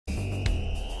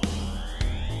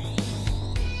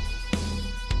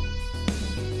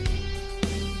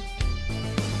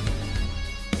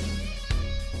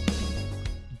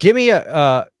Give me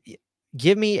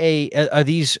give me are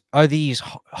these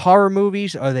horror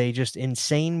movies? Are they just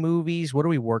insane movies? What are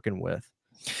we working with?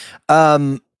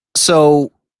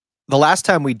 So the last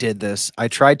time we did this, I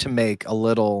tried to make a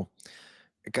little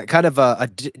kind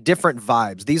of different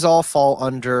vibes. These all fall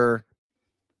under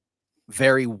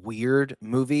very weird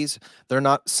movies. They're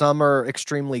not, some are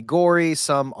extremely gory,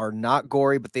 some are not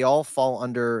gory, but they all fall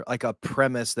under like a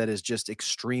premise that is just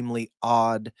extremely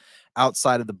odd,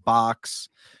 outside of the box,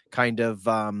 kind of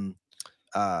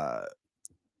Are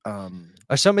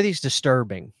some of these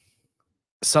disturbing?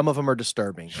 Some of them are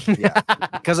disturbing. Yeah.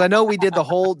 Because I know we did the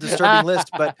whole disturbing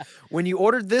list, but when you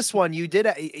ordered this one, you did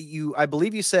I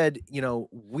believe you said, you know,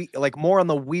 we like more on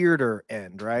the weirder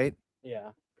end, right?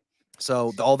 Yeah.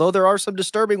 So although there are some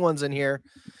disturbing ones in here,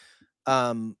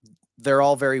 they're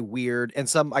all very weird. And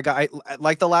some I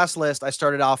like the last list, I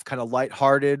started off kind of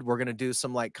lighthearted. We're gonna do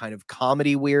some like kind of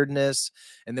comedy weirdness,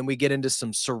 and then we get into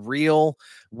some surreal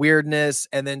weirdness,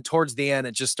 and then towards the end,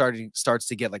 it just starts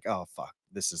to get like, oh fuck,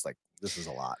 this is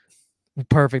a lot.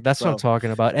 Perfect. That's what I'm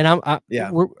talking about. And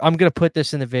I'm gonna put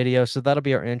this in the video, so that'll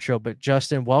be our intro. But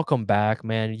Justin, welcome back,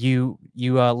 man. You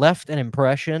left an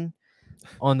impression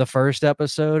on the first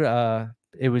episode.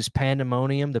 It was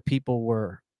pandemonium. The people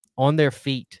were on their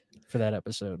feet for that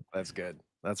episode. That's good.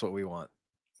 That's what we want.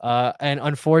 And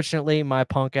unfortunately, my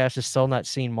punk ass has still not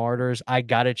seen Martyrs. I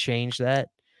gotta change that.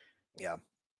 Yeah.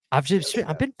 I've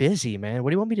been busy, man. What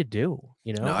do you want me to do?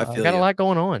 You know, no, I've got a lot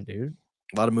going on, dude.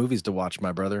 A lot of movies to watch,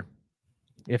 my brother.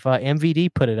 If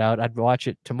MVD put it out, I'd watch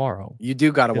it tomorrow. You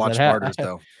do got to watch Martyrs,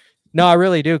 though. No, I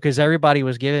really do, because everybody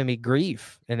was giving me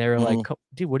grief, and they were like,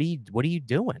 "Dude, what are you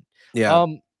doing?" Yeah.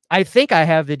 I think I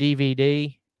have the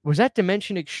DVD. Was that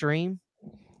Dimension Extreme?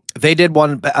 They did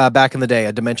one back in the day,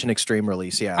 a Dimension Extreme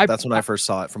release. Yeah, that's when I first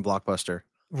saw it from Blockbuster.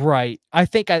 Right. I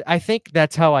think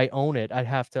that's how I own it. I'd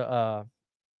have to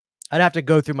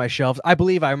go through my shelves. I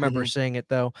believe I remember seeing it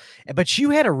though. But you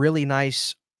had a really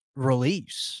nice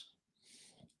release.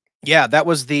 Yeah, that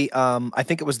was the I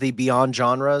think it was the Beyond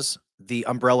Genres, the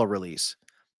Umbrella release.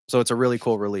 So it's a really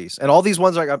cool release. And all these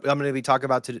ones I'm going to be talking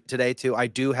about today too. I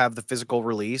do have the physical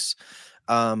release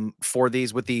for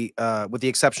these, with the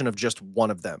exception of just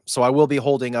one of them. So I will be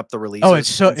holding up the release. Oh, it's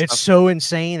so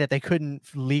insane that they couldn't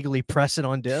legally press it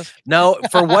on disc. No,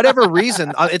 for whatever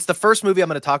reason, it's the first movie I'm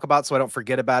going to talk about, so I don't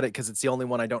forget about it, because it's the only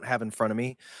one I don't have in front of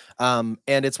me. And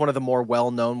it's one of the more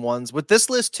well-known ones. With this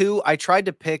list too, I tried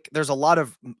to pick, there's a lot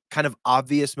of kind of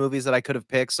obvious movies that I could have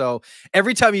picked. So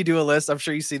every time you do a list, I'm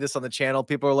sure you see this on the channel,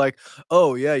 people are like,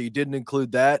 oh yeah, you didn't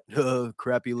include that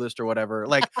crappy list or whatever.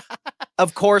 Like,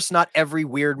 of course, not every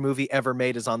weird movie ever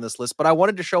made is on this list, but I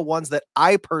wanted to show ones that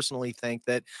I personally think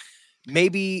that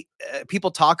maybe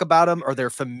people talk about them or they're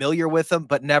familiar with them,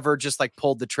 but never just like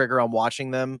pulled the trigger on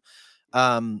watching them.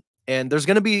 And there's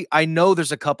going to be, I know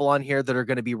there's a couple on here that are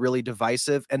going to be really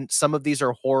divisive, and some of these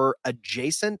are horror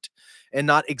adjacent and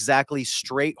not exactly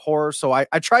straight horror. So I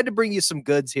tried to bring you some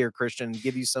goods here, Christian, and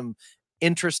give you some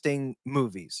interesting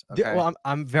movies. Okay? Well,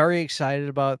 I'm very excited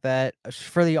about that.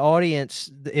 For the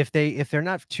audience, if they're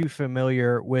not too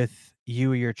familiar with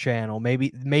you or your channel,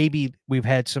 maybe we've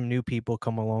had some new people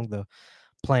come along the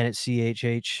planet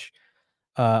CHH.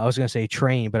 I was gonna say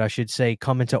train, but I should say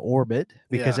come into orbit,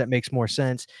 because that makes more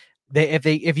sense.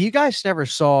 If you guys never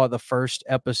saw the first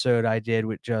episode I did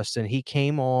with Justin, he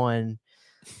came on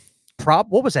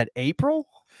what was that, April?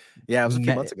 Yeah, it was a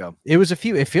few months ago.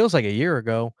 It feels like a year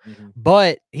ago.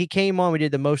 But he came on, we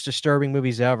did the most disturbing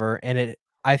movies ever, and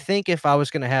I think if I was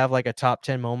going to have like a top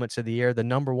 10 moments of the year, the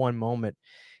 #1 moment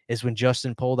is when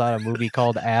Justin pulled out a movie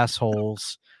called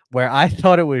Assholes, where I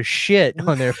thought it was shit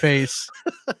on their face.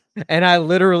 And I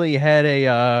literally had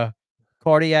a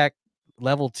cardiac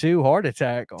level 2 heart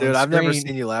attack. Dude, I've never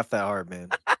seen you laugh that hard, man.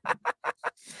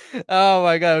 Oh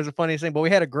my God, it was the funniest thing. But we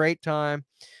had a great time.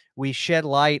 We shed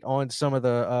light on some of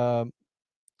the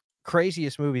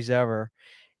craziest movies ever.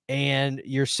 And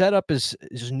your setup is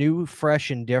new,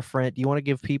 fresh, and different. Do you want to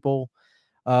give people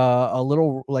a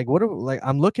little, like,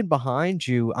 I'm looking behind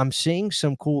you. I'm seeing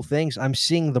some cool things. I'm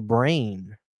seeing the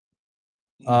brain.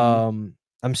 I'm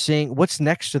seeing, what's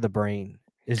next to the brain?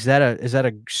 Is that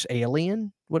a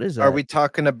alien? What is that? Are we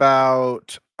talking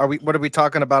about, what are we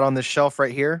talking about on this shelf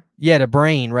right here? Yeah, the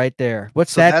brain right there.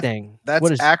 What's that thing?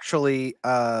 That's actually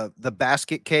the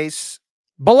basket case.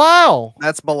 Belial.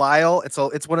 That's Belial. It's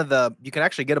one of the, you can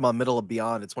actually get them on Middle of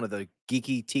Beyond. It's one of the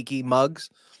geeky tiki mugs.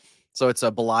 So it's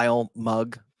a Belial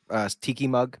mug, tiki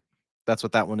mug. That's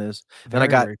what that one is. Then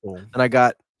I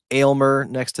got Aylmer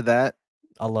next to that.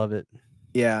 I love it.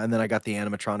 Yeah, and then I got the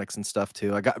animatronics and stuff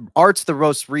too. I got Art's the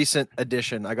most recent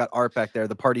addition. I got Art back there,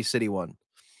 the Party City one.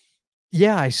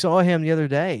 Yeah, I saw him the other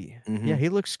day. Yeah, Mhm. he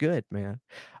looks good, man.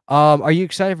 Are you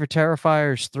excited for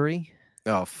Terrifiers 3?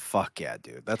 Oh, fuck yeah,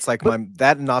 dude. That's like But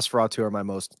that and Nosferatu are my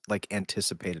most, like,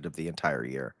 anticipated of the entire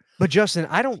year. but Justin,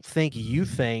 I don't think you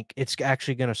think it's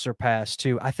actually gonna surpass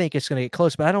 2. I think it's gonna get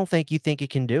close, but I don't think you think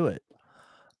it can do it.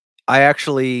 I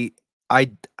actually I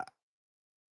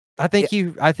yeah,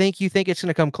 I think you think it's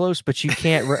gonna come close, but you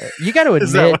can't re you gotta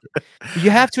is that what admit you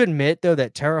have to admit, though,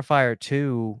 that Terrifier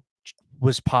 2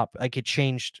 was like, it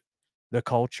changed the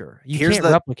culture. You here's can't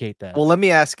the replicate that. well, let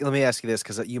me ask you this,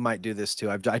 'cause you might do this too.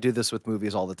 I do this with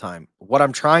movies all the time. What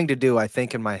I'm trying to do, I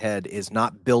think, in my head is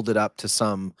not build it up to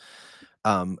some,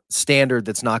 standard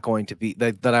that's not going to be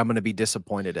that I'm gonna be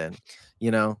disappointed in, you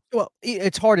know? Well,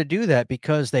 it's hard to do that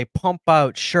because they pump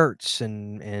out shirts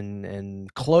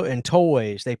and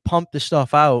toys. They pump the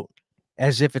stuff out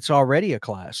as if it's already a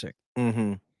classic.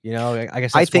 Mhm. You know, I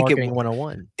guess I that's think marketing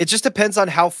 101. it just depends on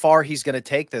how far he's gonna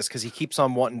take this, because he keeps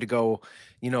on wanting to go,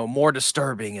 more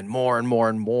disturbing and more and more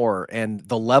and more, and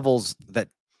the levels that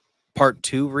part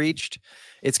 2 reached,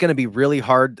 it's gonna be really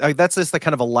hard. That's just the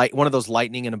kind of a one of those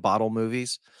lightning in a bottle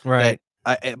movies that,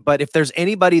 Right. but if there's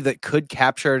anybody that could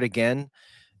capture it again,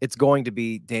 it's going to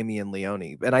be Damian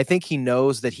Leone, and I think he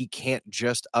knows that he can't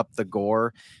just up the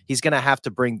gore. He's gonna have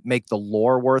to make the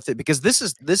lore worth it, because this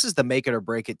is the make it or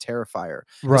break it Terrifier,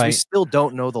 because we Right. still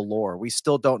don't know the lore. We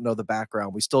still don't know the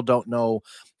background. We still don't know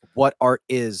what art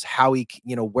is, how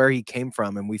where he came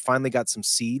from, and we finally got some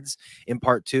seeds in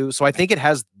part 2. So I think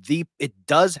it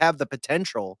does have the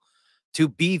potential to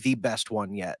be the best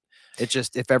one yet. It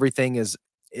just, if everything is,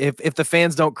 if the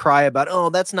fans don't cry about, oh,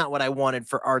 that's not what I wanted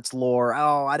for Art's lore.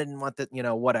 Oh, I didn't want that,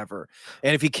 whatever.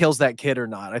 And if he kills that kid or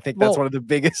not, I think that's Well, one of the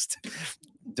biggest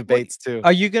what debates too.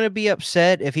 are you gonna be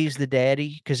upset if he's the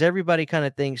daddy? Because everybody kinda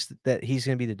thinks that he's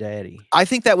gonna be the daddy. I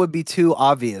think that would be too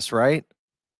obvious, right?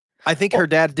 I think Well, her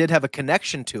dad did have a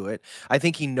connection to it. I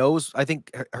think he knows. I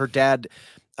think her dad,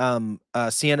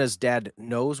 Sienna's dad,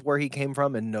 knows where he came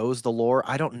from and knows the lore.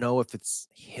 I don't know if it's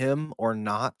him or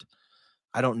not.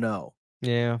 I don't know.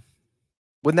 yeah.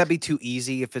 Wouldn't that be too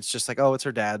easy if it's just like, oh, it's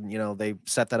her dad? They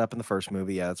set that up in the first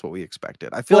movie. Yeah, that's what we expected.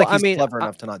 I feel Well, like I he's mean, clever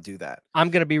enough to not do that. I'm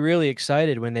gonna be really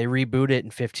excited when they reboot it in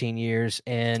 15 years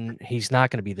and he's not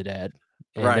gonna be the dad,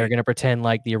 and they're Right. gonna pretend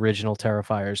like the original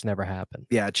Terrifiers never happened.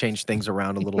 Yeah, change things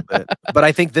around a little bit. But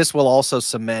I think this will also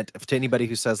cement, to anybody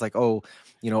who says like, oh,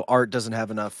 Art doesn't have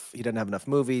enough, he doesn't have enough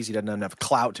movies, he doesn't have enough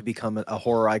clout to become a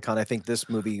horror icon. I think this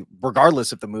movie,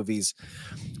 regardless if the movie's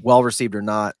well received or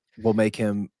not, will make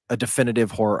him a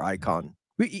definitive horror icon.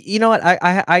 You know what?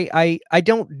 I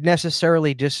don't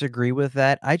necessarily disagree with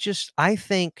that. I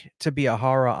think to be a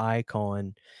horror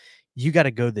icon, you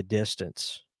gotta go the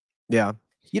distance. Yeah.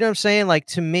 You know what I'm saying? Like,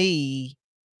 to me,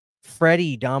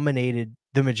 Freddy dominated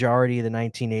the majority of the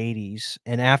 1980s,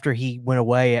 and after he went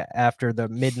away after the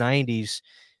mid-90s,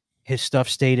 his stuff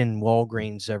stayed in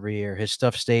Walgreens every year. His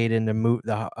stuff stayed in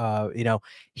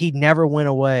he never went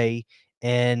away,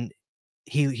 and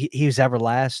he was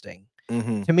everlasting.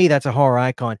 Hmm. To me, that's a horror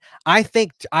icon. I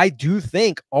do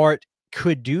think art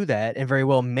could do that and very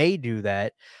well may do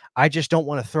that. I just don't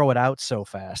wanna throw it out so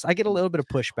fast. I get a little bit of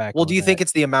pushback Well, do on you that. think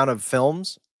it's the amount of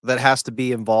films that has to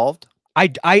be involved? I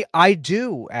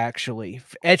do actually.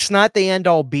 It's not the end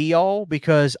all be all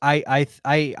because I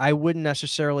wouldn't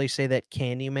necessarily say that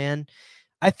Candyman.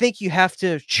 I think you have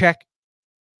to check.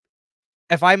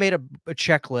 If I made a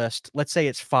checklist, let's say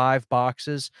it's 5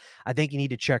 boxes, I think you need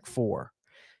to check 4.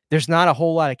 There's not a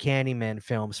whole lot of Candyman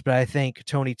films, but I think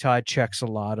Tony Todd checks a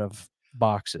lot of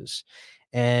boxes,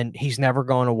 and he's never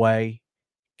gone away.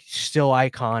 Still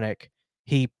iconic.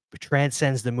 He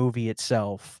transcends the movie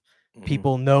itself. Hmm.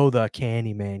 People know the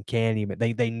Candyman.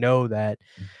 They know that.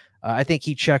 I think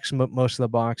he checks most of the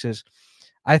boxes.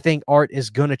 I think Art is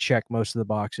gonna check most of the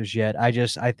boxes yet. I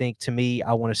think to me,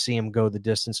 I want to see him go the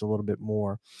distance a little bit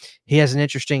more. He has an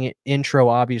interesting intro,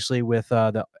 obviously, with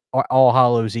the All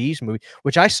Hallows Eve movie,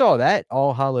 which I saw that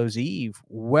All Hallows Eve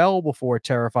well before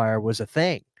Terrifier was a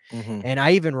thing. Hmm. And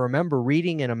I even remember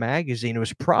reading in a magazine, it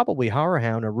was probably Horror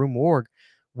Hound or Rue Morgue,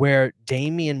 where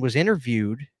Damien was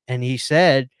interviewed and he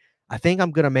said, I think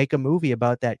I'm going to make a movie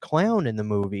about that clown in the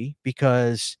movie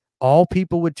because all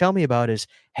people would tell me about is,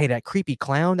 hey, that creepy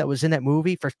clown that was in that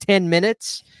movie for 10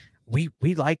 minutes, we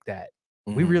like that.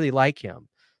 We Hmm. really like him.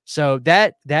 So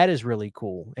that is really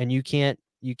cool. And you can't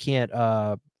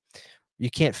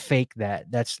fake that.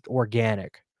 That's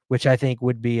organic, which I think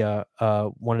would be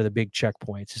one of the big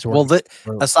checkpoints. Is Well,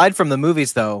 or aside from the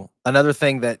movies, though, another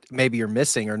thing that maybe you're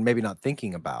missing or maybe not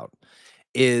thinking about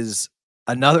is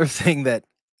another thing that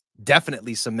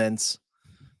definitely cements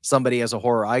somebody as a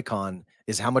horror icon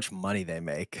is how much money they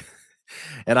make.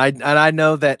 And I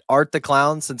know that Art the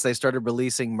Clown, since they started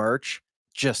releasing merch,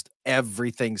 just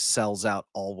everything sells out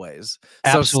always.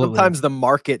 So Absolutely. sometimes the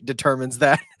market determines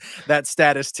that that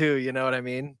status too, you know what I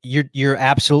mean? You're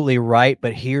absolutely right,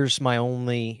 but here's my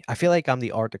only I feel like I'm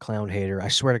the Art the Clown hater. I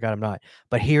swear to God I'm not.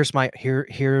 But here's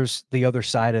the other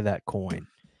side of that coin.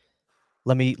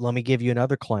 Let me give you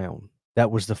another clown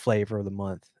that was the flavor of the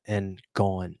month and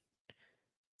gone.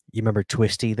 You remember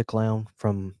Twisty the clown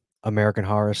from American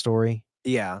Horror Story?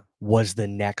 Yeah. Was the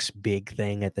next big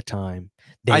thing at the time.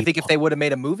 I They think if they would have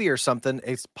made a movie or something,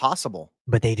 it's possible.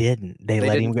 But they didn't. They They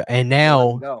let him didn't go. And they let him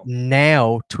now go.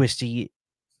 now Twisty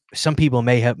some people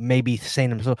may be saying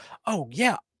to themselves, "Oh,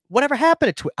 yeah, whatever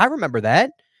happened to I remember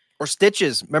that." Or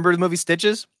Stitches. Remember the movie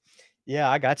Stitches? Yeah,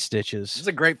 I got Stitches. It's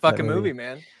a great That fucking movie. movie,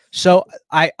 man. So,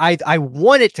 I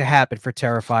want it to happen for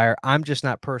Terrifier. I'm just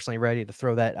not personally ready to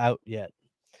throw that out yet.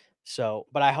 So,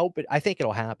 but I think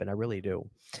it'll happen. I really do.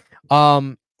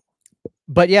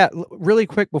 But yeah, really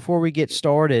quick before we get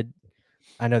started,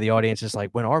 I know the audience is like,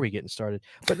 when are we getting started?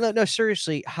 But no,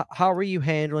 seriously, how are you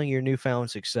handling your newfound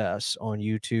success on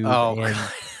YouTube? Oh, And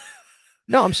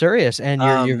no, I'm serious. And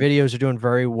your um, videos are doing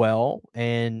very well.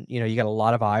 And you know, you got a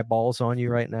lot of eyeballs on you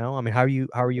right now. I mean, how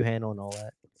are you handling all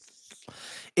that?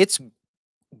 it's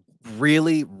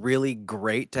really, really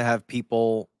great to have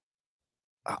people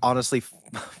honestly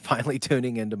finally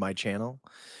tuning into my channel.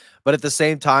 But at the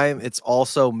same time, it's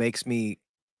also makes me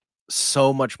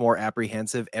so much more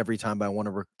apprehensive every time I want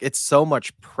to. It's so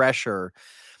much pressure,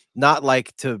 not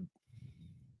like to.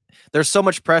 There's so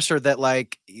much pressure that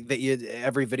like that you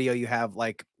every video you have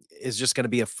like is just going to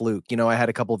be a fluke. You know, I had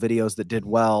a couple videos that did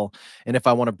well, and if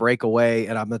I want to break away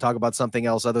and I'm going to talk about something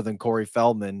else other than Corey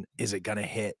Feldman, is it going to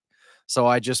hit? So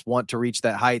I just want to reach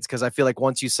that heights because I feel like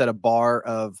once you set a bar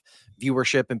of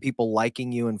viewership and people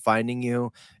liking you and finding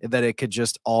you, that it could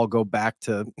just all go back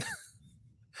to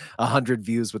 100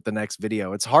 views with the next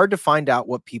video. It's hard to find out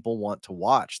what people want to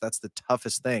watch. That's the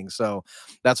toughest thing. So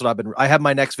that's what I have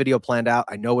my next video planned out.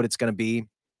 I know what it's going to be.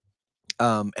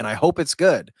 And I hope it's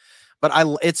good. But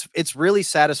it's really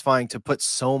satisfying to put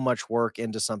so much work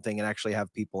into something and actually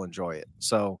have people enjoy it.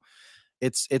 So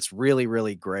it's really,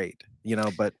 really great, you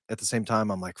know, but at the same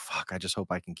time, I'm like, fuck, I just hope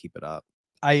I can keep it up.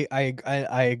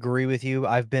 I agree with you.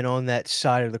 I've been on that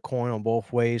side of the coin on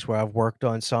both ways where I've worked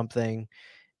on something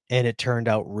and it turned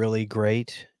out really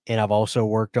great. And I've also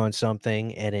worked on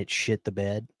something and it shit the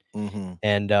bed. Mm-hmm.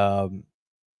 And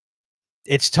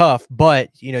it's tough, but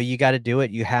you know, you got to do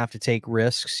it. You have to take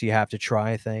risks. You have to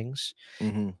try things,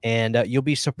 Mm-hmm. and you'll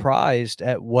be surprised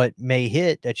at what may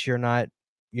hit that you're not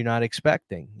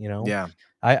expecting. You know, Yeah.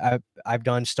 I've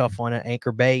done stuff on an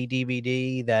Anchor Bay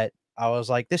DVD that I was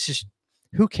like, this is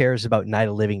who cares about Night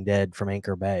of Living Dead from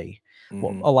Anchor Bay?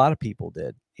 Well, Mm-hmm. a lot of people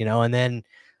did, you know, and then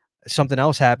something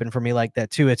else happened for me like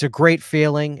that too. It's a great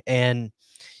feeling, and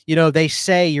you know, they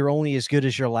say you're only as good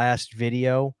as your last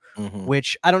video, Mm-hmm.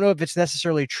 which I don't know if it's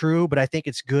necessarily true, but I think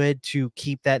it's good to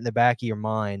keep that in the back of your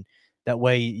mind. That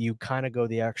way you kind of go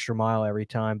the extra mile every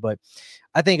time. But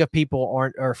I think if people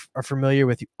are familiar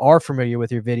with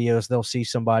your videos, they'll see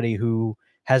somebody who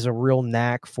has a real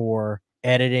knack for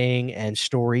editing and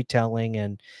storytelling,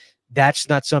 and that's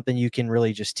not something you can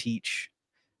really just teach.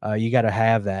 You got to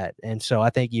have that, and so I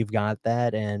think you've got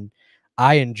that. And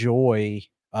I enjoy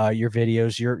your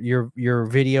videos. Your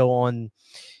video on,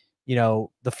 you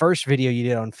know, the first video you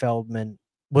did on Feldman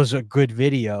was a good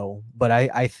video, but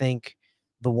I think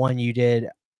the one you did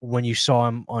when you saw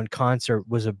him on concert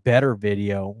was a better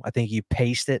video. I think you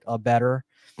paced it a better.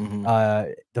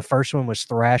 Mm-hmm. The first one was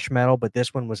thrash metal, but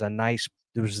this one was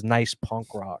it was nice punk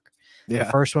rock. The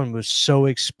Yeah. first one was so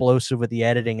explosive with the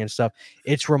editing and stuff.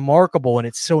 It's remarkable and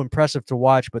it's so impressive to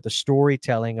watch, but the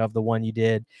storytelling of the one you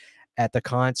did at the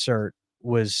concert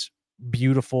was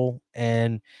beautiful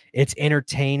and it's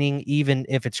entertaining even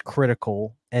if it's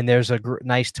critical, and there's a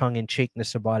nice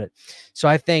tongue-in-cheekness about it. So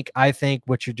I think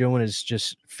what you're doing is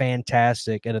just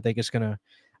fantastic, and I think it's gonna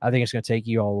take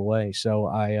you all the way. So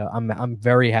I'm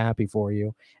very happy for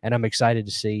you, and I'm excited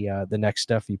to see the next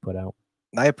stuff you put out.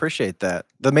 I appreciate that.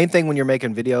 The main thing when you're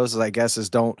making videos, is, I guess, is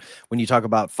don't when you talk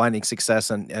about finding success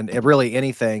and really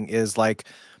anything is like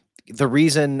the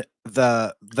reason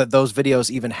those videos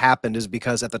even happened is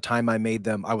because at the time I made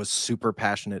them, I was super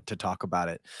passionate to talk about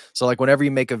it. So like whenever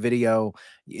you make a video,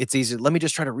 it's easy. Let me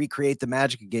just try to recreate the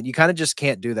magic again. You kind of just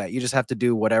can't do that. You just have to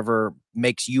do whatever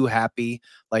makes you happy.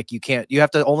 Like you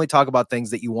have to only talk about things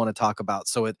that you want to talk about.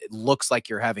 So it looks like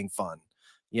you're having fun,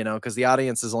 you know, because the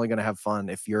audience is only going to have fun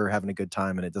if you're having a good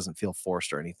time and it doesn't feel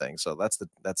forced or anything. So that's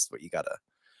what you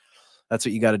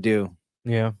gotta do,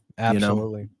 Yeah, you know?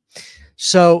 absolutely.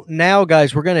 So now,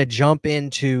 guys, we're going to jump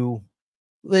into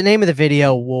The name of the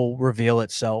video will reveal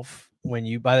itself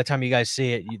by the time you guys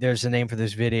see it. There's a name for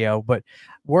this video, but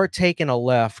we're taking a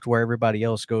left where everybody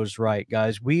else goes right,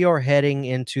 guys. We are heading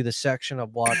into the section of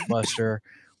Blockbuster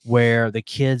where the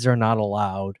kids are not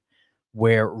allowed,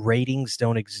 where ratings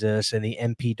don't exist, and the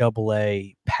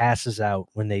MPAA passes out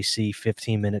when they see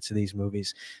 15 minutes of these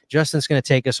movies. Justin's going to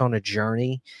take us on a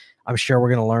journey. I'm sure we're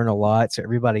going to learn a lot. So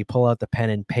everybody pull out the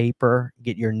pen and paper,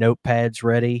 get your notepads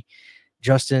ready.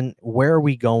 Justin, where are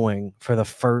we going for the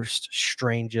first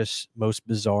strangest, most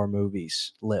bizarre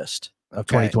movies list of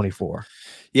 2024?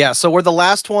 Yeah, so we're the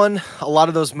last one. A lot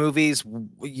of those movies,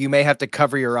 you may have to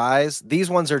cover your eyes. These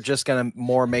ones are just going to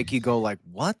more make you go like,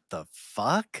 what the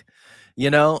fuck? You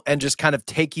know, and just kind of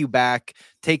take you back,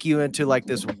 take you into like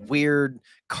this weird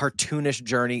cartoonish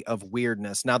journey of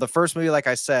weirdness. Now, the first movie, like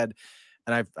I said,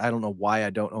 and I don't know why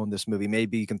I don't own this movie.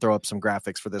 Maybe you can throw up some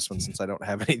graphics for this one since I don't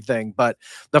have anything. But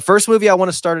the first movie I want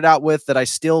to start it out with that I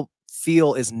still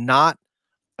feel is not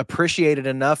appreciated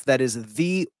enough, that is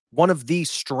one of the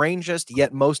strangest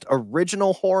yet most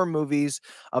original horror movies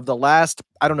of the last,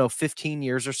 I don't know, 15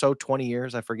 years or so, 20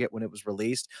 years. I forget when it was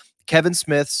released. Kevin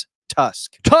Smith's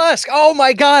Tusk. Tusk. Oh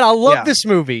my God. I love this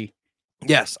movie.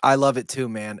 Yes, I love it too,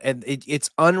 man. And it's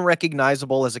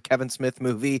unrecognizable as a Kevin Smith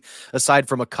movie, aside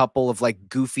from a couple of like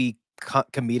goofy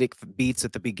comedic beats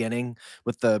at the beginning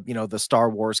with the, you know, the Star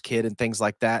Wars kid and things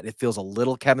like that. It feels a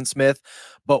little Kevin Smith.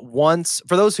 But once,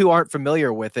 for those who aren't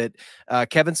familiar with it,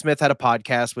 Kevin Smith had a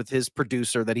podcast with his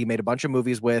producer that he made a bunch of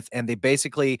movies with, and they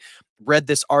basically read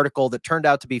this article that turned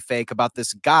out to be fake about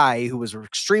this guy who was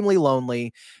extremely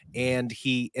lonely, and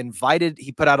he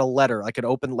put out a letter, like an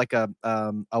open, like a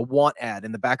want ad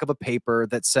in the back of a paper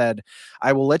that said,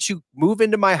 I will let you move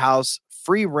into my house,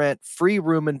 free rent, free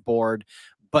room and board,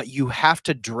 but you have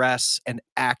to dress and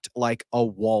act like a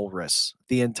walrus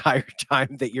the entire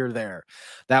time that you're there.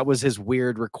 That was his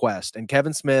weird request. And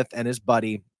Kevin Smith and his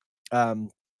buddy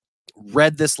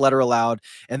read this letter aloud,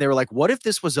 and they were like, what if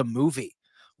this was a movie?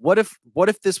 What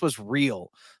if this was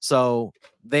real? So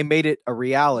they made it a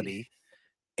reality,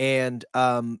 and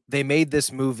they made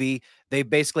this movie. They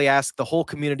basically asked the whole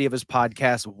community of his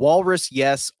podcast, walrus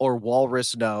yes or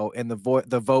walrus no, and the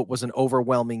vote was an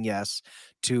overwhelming yes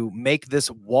to make this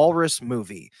walrus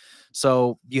movie.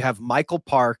 So you have Michael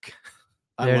Park.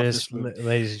 There it is,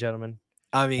 ladies and gentlemen.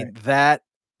 I mean, that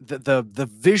the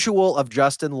visual of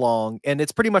Justin Long, and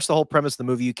it's pretty much the whole premise of the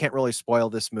movie. You can't really spoil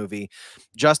this movie.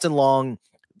 Justin Long,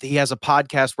 he has a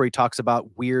podcast where he talks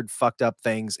about weird, fucked up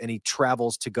things, and he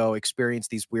travels to go experience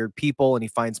these weird people. And he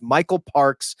finds Michael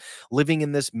Parks living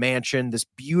in this mansion, this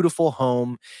beautiful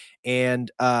home.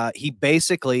 And he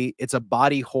basically, it's a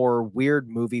body horror weird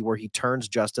movie where he turns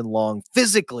Justin Long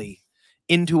physically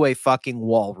into a fucking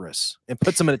walrus and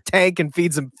puts him in a tank and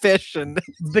feeds him fish. And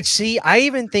but see, I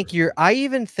even think you're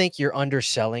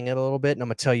underselling it a little bit, and I'm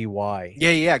gonna tell you why.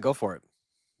 Yeah, go for it.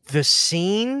 The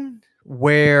scene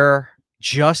where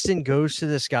Justin goes to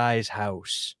this guy's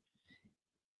house,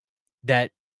 that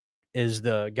is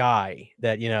the guy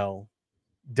that, you know,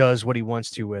 does what he wants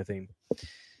to with him.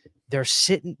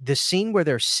 The scene where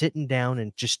they're sitting down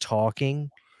and just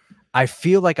talking, I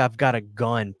feel like I've got a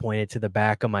gun pointed to the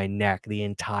back of my neck the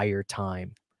entire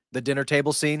time. The dinner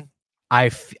table scene?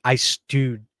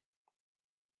 Dude.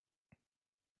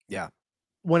 Yeah.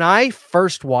 When I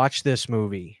first watched this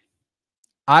movie,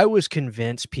 I was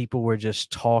convinced people were just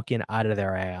talking out of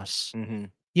their ass. Mm-hmm.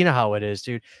 You know how it is,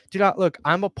 dude. Look,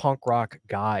 I'm a punk rock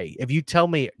guy. If you tell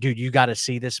me, dude, you got to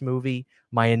see this movie,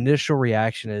 my initial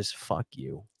reaction is, fuck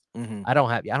you. Mm-hmm. I don't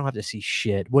have to see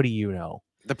shit. What do you know?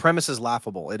 The premise is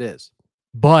laughable. It is.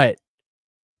 But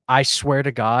I swear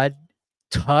to God,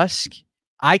 Tusk,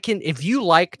 if you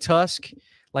like Tusk,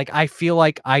 like, I feel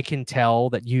like I can tell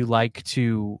that you like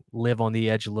to live on the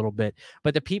edge a little bit.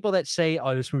 But the people that say,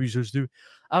 oh, this movie's just do,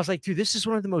 I was like, dude, this is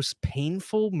one of the most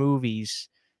painful movies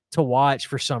to watch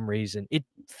for some reason. It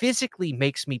physically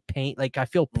makes me pain. Like, I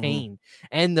feel pain. Mm-hmm.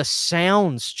 And the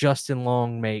sounds Justin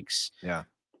Long makes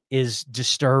is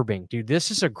disturbing. Dude,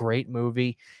 this is a great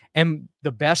movie. And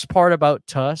the best part about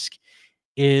Tusk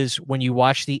is when you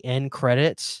watch the end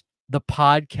credits, the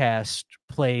podcast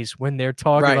plays when they're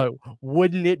talking about,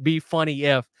 wouldn't it be funny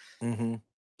if... Mm-hmm.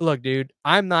 Look, dude,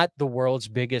 I'm not the world's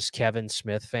biggest Kevin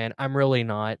Smith fan. I'm really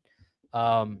not.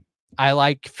 I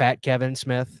like fat Kevin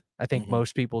Smith. I think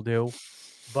most people do.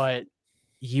 But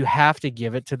you have to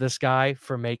give it to this guy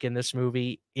for making this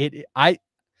movie. It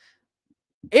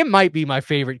might be my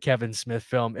favorite Kevin Smith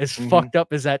film. As fucked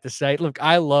up as that to say. Look,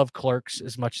 I love Clerks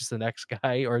as much as the next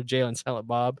guy, or Jay and Silent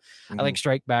Bob. I like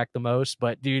Strike Back the most.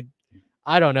 But, dude,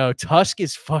 I don't know. Tusk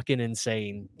is fucking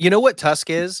insane. You know what Tusk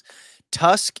is?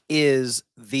 Tusk is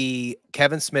the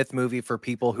Kevin Smith movie for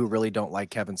people who really don't like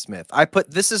Kevin Smith.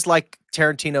 This is like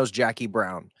Tarantino's Jackie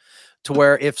Brown, to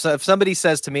where if somebody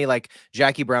says to me like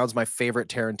Jackie Brown's my favorite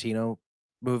Tarantino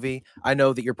movie, I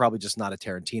know that you're probably just not a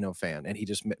Tarantino fan, and he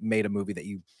just made a movie that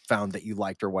you found that you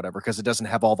liked or whatever, because it doesn't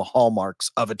have all the hallmarks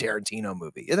of a Tarantino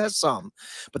movie. It has some,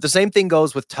 but the same thing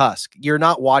goes with Tusk. You're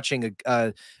not watching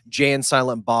a Jay and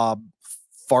Silent Bob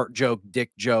fart joke, dick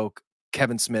joke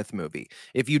Kevin Smith movie.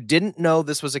 If you didn't know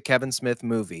this was a Kevin Smith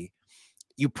movie,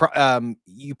 you just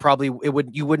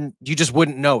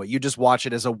wouldn't know it. You just watch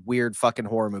it as a weird fucking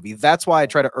horror movie. That's why I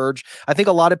try to urge. I think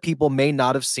a lot of people may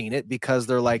not have seen it because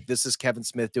they're like, this is Kevin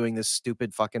Smith doing this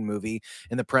stupid fucking movie,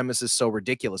 and the premise is so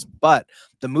ridiculous. But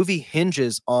the movie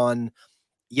hinges on,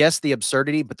 yes, the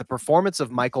absurdity, but the performance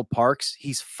of Michael Parks.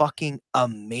 He's fucking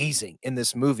amazing in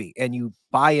this movie, and you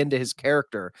buy into his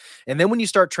character. And then when you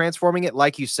start transforming it,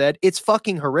 like you said, it's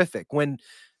fucking horrific. When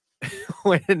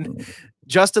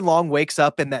Justin Long wakes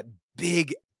up in that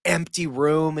big empty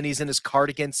room and he's in his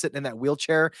cardigan sitting in that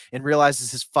wheelchair and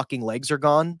realizes his fucking legs are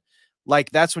gone,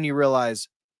 like that's when you realize,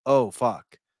 oh fuck,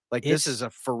 like this is a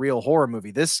for real horror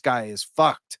movie. This guy is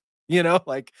fucked, you know,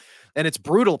 like, and it's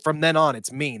brutal from then on.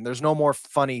 It's mean. There's no more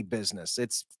funny business.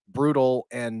 It's brutal,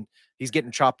 and he's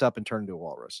getting chopped up and turned into a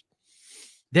walrus.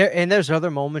 There's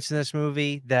other moments in this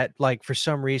movie that, like, for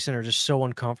some reason are just so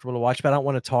uncomfortable to watch, but I don't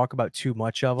want to talk about too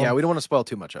much of them. Yeah, we don't want to spoil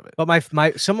too much of it. But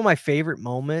some of my favorite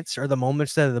moments are the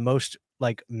moments that are the most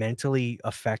like mentally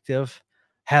effective,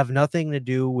 have nothing to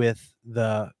do with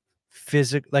the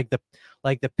physical, like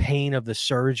the pain of the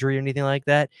surgery or anything like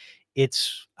that.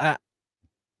 It's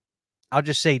I'll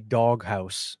just say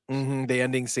Doghouse. The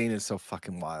ending scene is so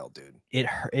fucking wild, dude.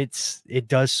 It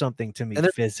does something to me and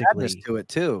physically. Sadness to it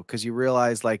too, because you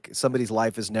realize like somebody's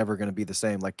life is never going to be the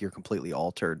same. Like you're completely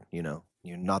altered. You know,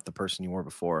 you're not the person you were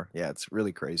before. Yeah, it's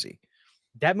really crazy.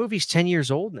 That movie's 10 years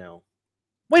old now.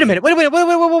 Wait a minute.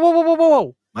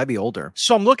 Whoa. Might be older.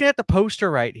 So I'm looking at the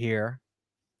poster right here.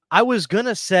 I was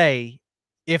gonna say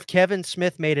if Kevin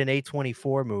Smith made an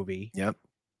A24 movie. Yep.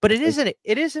 But it is an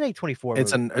A24 movie.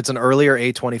 It's an earlier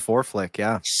A24 flick,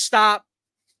 yeah. Stop.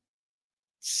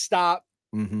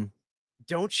 Mm-hmm.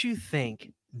 Don't you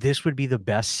think this would be the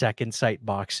best Second Sight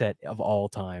box set of all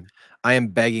time? I am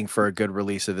begging for a good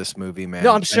release of this movie, man.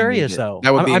 No, I'm serious though.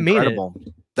 That would be incredible.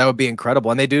 That would be incredible.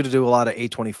 And they do a lot of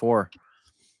A24.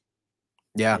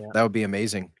 Yeah, that would be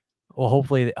amazing. Well,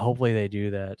 hopefully they do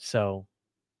that. So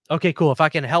okay, cool. If I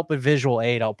can help with visual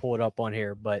aid, I'll pull it up on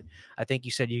here. But I think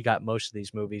you said you got most of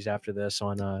these movies after this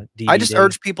on DVD. I just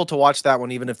urge people to watch that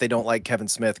one, even if they don't like Kevin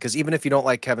Smith, because even if you don't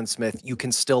like Kevin Smith, you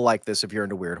can still like this if you're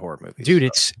into weird horror movies. Dude,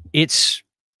 it's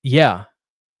yeah.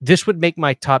 This would make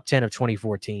my top 10 of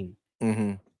 2014.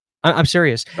 I'm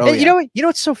serious. Oh, you know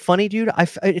what's so funny, dude?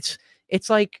 It's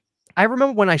like I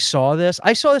remember when I saw this.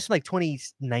 I saw this in like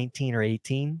 2019 or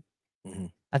 18.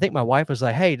 I think my wife was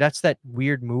like, "Hey, that's that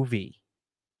weird movie."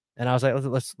 And I was like,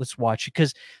 let's watch it.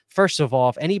 Because first of all,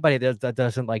 if anybody that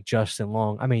doesn't like Justin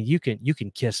Long, I mean, you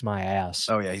can kiss my ass.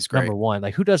 Oh yeah, he's great. Number one,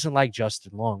 like who doesn't like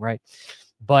Justin Long, right?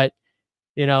 But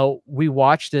you know, we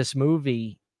watched this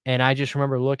movie, and I just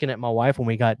remember looking at my wife when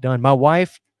we got done. My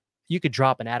wife, you could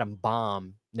drop an atom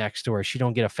bomb next to her, she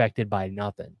don't get affected by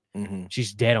nothing.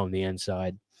 She's dead on the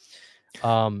inside.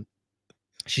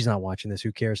 She's not watching this.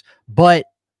 Who cares? But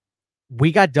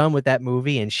we got done with that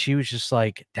movie, and she was just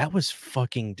like, "That was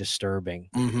fucking disturbing."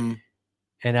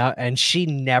 And she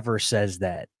never says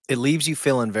that. It leaves you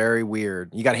feeling very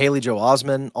weird. You got Haley Joel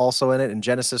Osment also in it, and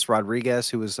Genesis Rodriguez,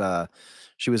 who was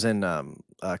she was in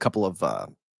a couple of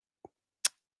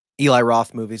Eli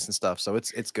Roth movies and stuff. So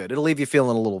it's good. It'll leave you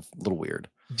feeling a little weird.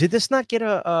 Did this not get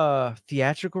a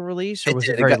theatrical release, or was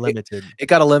it very limited? It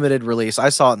got a limited release. I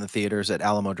saw it in the theaters at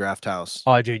Alamo Drafthouse.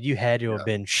 Oh, dude, you had to have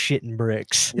been shitting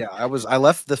bricks. Yeah, I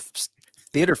left the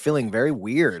theater feeling very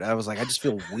weird. I was like, I just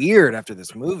feel weird after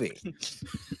this movie.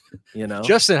 You know,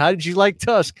 Justin, how did you like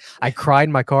Tusk? I cried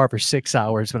in my car for 6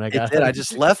 hours when I got home. I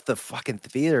just left the fucking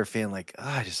theater feeling like, oh,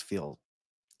 I just feel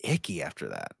icky after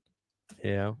that.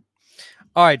 Yeah.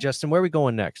 All right, Justin, where are we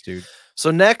going next, dude?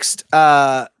 So next,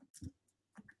 I'll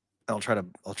try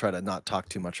to not talk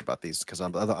too much about these because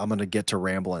I'm gonna get to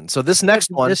rambling. So this next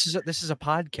one, this is a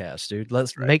podcast, dude.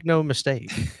 Let's make no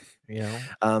mistake. You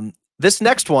know, this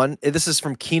next one, this is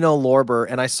from Kino Lorber,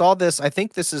 and I saw this. I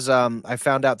think this is I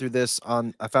found out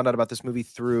about this movie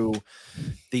through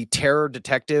the Terror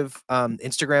Detective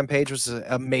Instagram page, which is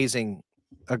amazing.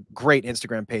 A great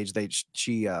Instagram page.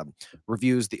 She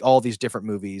reviews all these different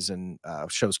movies and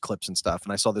shows clips and stuff.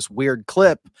 And I saw this weird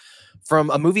clip from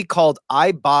a movie called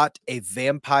I Bought a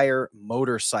Vampire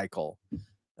Motorcycle.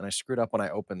 And I screwed up when I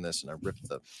opened this and I ripped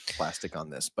the plastic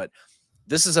on this. But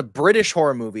this is a British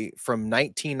horror movie from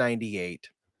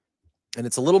 1998. And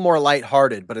it's a little more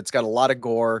lighthearted, but it's got a lot of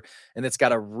gore and it's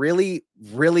got a really,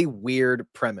 really weird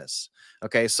premise.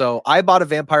 Okay, so I Bought a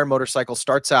Vampire Motorcycle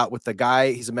starts out with the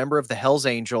guy, he's a member of the Hells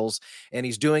Angels, and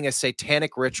he's doing a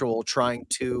satanic ritual trying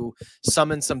to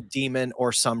summon some demon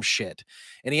or some shit.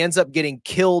 And he ends up getting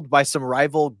killed by some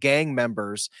rival gang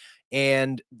members.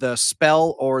 And the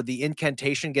spell or the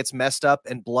incantation gets messed up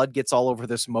and blood gets all over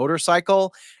this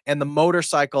motorcycle, and the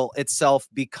motorcycle itself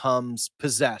becomes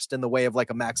possessed in the way of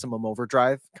like a Maximum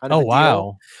Overdrive kind of a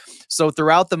deal. So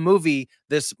throughout the movie,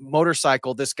 this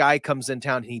motorcycle, this guy comes in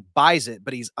town and he buys it,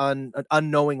 but he's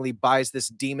unknowingly buys this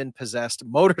demon possessed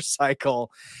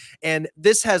motorcycle. And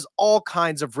this has all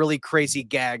kinds of really crazy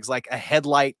gags, like a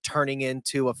headlight turning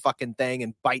into a fucking thing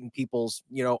and biting people's,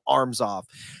 you know, arms off.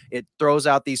 It throws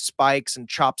out these spikes and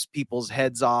chops people's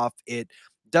heads off. It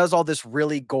does all this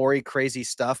really gory, crazy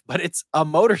stuff, but it's a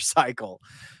motorcycle.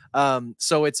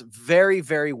 So it's very,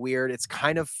 very weird. It's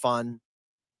kind of fun.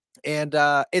 And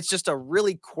it's just a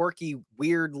really quirky,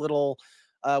 weird little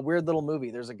movie.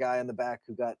 There's a guy in the back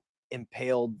who got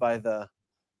impaled by the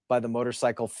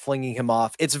motorcycle, flinging him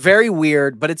off. It's very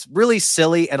weird, but it's really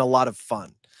silly and a lot of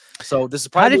fun. So this is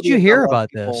probably. How did you hear about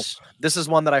this? This is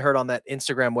one that I heard on that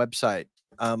Instagram website.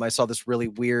 I saw this really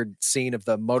weird scene of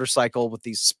the motorcycle with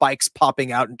these spikes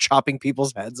popping out and chopping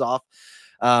people's heads off.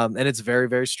 And it's very,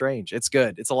 very strange. It's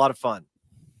good. It's a lot of fun.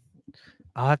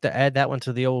 I'll have to add that one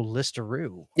to the old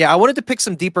list-a-roo. Yeah, I wanted to pick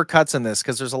some deeper cuts in this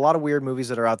because there's a lot of weird movies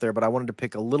that are out there, but I wanted to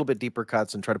pick a little bit deeper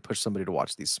cuts and try to push somebody to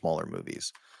watch these smaller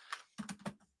movies.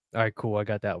 All right, cool. I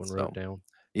got that one wrote down.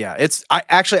 Yeah,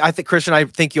 I think, Christian, I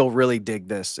think you'll really dig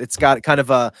this. It's got kind of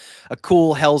a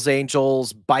cool Hells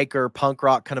Angels biker punk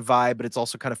rock kind of vibe, but it's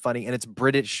also kind of funny, and it's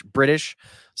British.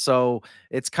 So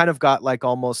it's kind of got like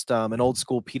almost an old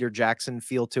school Peter Jackson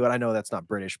feel to it. I know that's not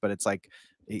British, but it's like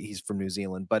he's from New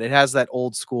Zealand, but it has that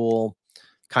old school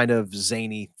kind of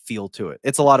zany feel to it.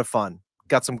 It's a lot of fun.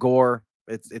 Got some gore.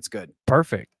 It's good.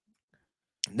 Perfect.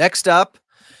 Next up,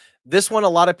 this one, a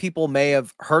lot of people may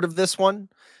have heard of this one,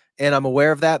 and I'm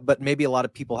aware of that, but maybe a lot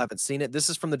of people haven't seen it. This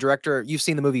is from the director. You've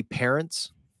seen the movie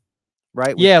Parents,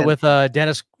 right? With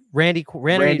Dennis Randy.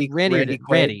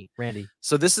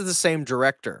 So this is the same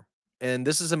director, and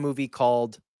this is a movie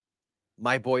called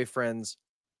My Boyfriend's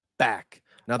Back.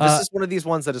 Now, this is one of these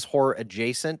ones that is horror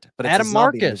adjacent, but it's Adam a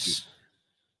zombie Marcus. movie.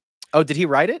 Oh, did he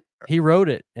write it? He wrote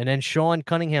it, and then Sean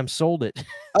Cunningham sold it.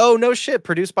 Oh, no shit.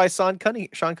 Produced by Sean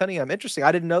Cunningham. Interesting.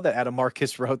 I didn't know that Adam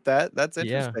Marcus wrote that. That's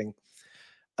interesting.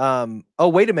 Yeah. Oh,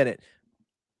 wait a minute.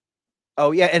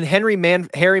 Oh, yeah, and Harry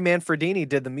Manfredini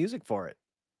did the music for it.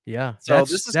 Yeah. So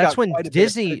that's when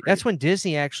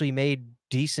Disney actually made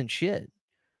decent shit.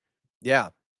 Yeah.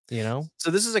 You know?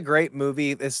 So this is a great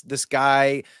movie. This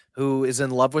guy who is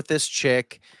in love with this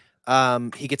chick.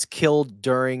 He gets killed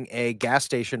during a gas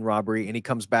station robbery and he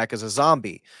comes back as a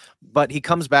zombie, but he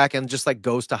comes back and just like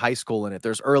goes to high school in it.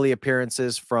 There's early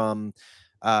appearances from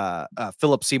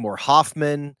Philip Seymour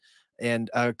Hoffman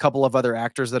and a couple of other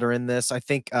actors that are in this. I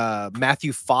think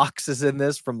Matthew Fox is in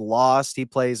this from Lost. He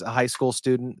plays a high school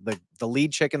student. The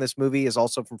lead chick in this movie is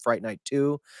also from Fright Night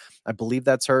 2. I believe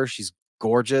that's her. She's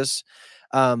gorgeous.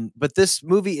 But this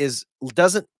movie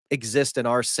doesn't exist in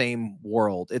our same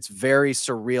world. It's very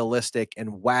surrealistic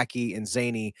and wacky and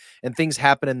zany, and things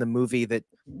happen in the movie that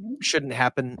shouldn't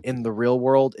happen in the real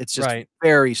world. It's just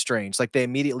very strange. Like they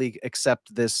immediately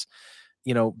accept this,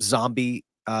 zombie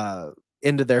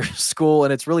into their school,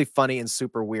 and it's really funny and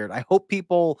super weird. I hope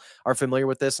people are familiar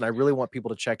with this, and I really want people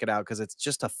to check it out because it's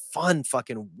just a fun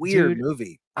fucking weird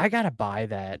movie. I gotta buy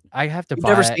that. I have to You've buy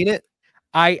never it. Seen it?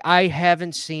 I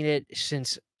haven't seen it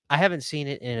since I haven't seen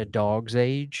it in a dog's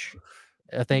age,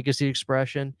 I think is the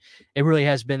expression. It really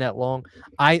has been that long.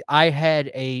 I had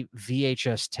a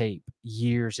VHS tape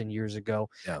years and years ago.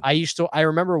 Yeah. I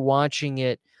remember watching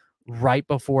it right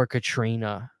before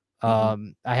Katrina.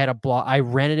 I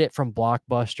rented it from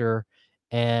Blockbuster,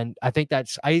 and I think I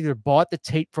either bought the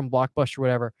tape from Blockbuster or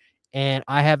whatever, and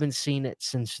I haven't seen it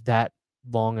since that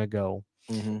long ago.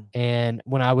 And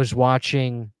when I was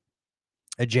watching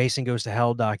a Jason Goes to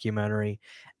Hell documentary,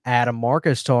 Adam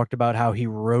Marcus talked about how he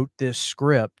wrote this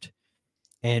script,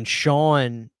 and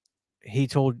Sean, he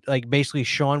told, like, basically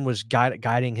Sean was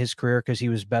guiding his career because he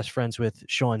was best friends with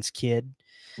Sean's kid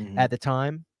at the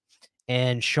time.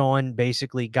 And Sean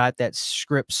basically got that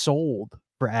script sold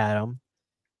for Adam,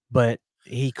 but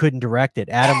he couldn't direct it.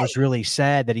 Adam was really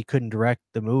sad that he couldn't direct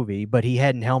the movie, but he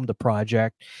hadn't helmed the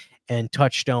project. and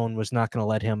Touchstone was not going to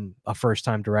let him, a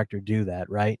first-time director, do that,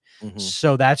 right? Mhm.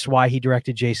 So that's why he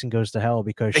directed Jason Goes to Hell,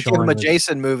 because They gave him Sean a was,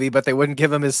 Jason movie, but they wouldn't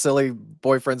give him his silly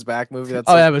Boyfriend's Back movie. That's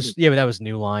oh, so that funny. was, yeah, but that was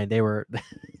New Line. They were,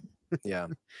 Yeah.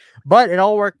 but it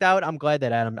all worked out. I'm glad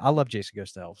that I love Jason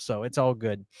Goes to Hell, so it's all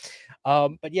good.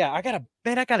 But yeah, I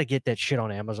gotta get that shit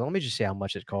on Amazon. Let me just see how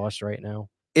much it costs right now.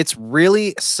 It's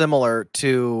really similar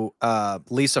to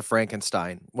Lisa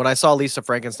Frankenstein. When I saw Lisa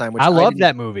Frankenstein, which I love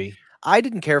that movie. I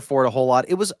didn't care for it a whole lot.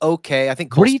 It was okay. I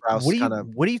think Cole Sprouse kind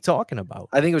of. What are you talking about?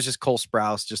 I think it was just Cole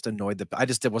Sprouse just annoyed the. I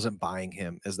just wasn't buying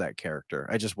him as that character.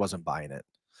 I just wasn't buying it.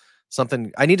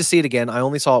 Something I need to see it again. I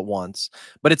only saw it once,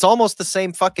 but it's almost the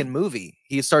same fucking movie.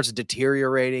 He starts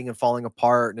deteriorating and falling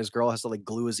apart, and his girl has to like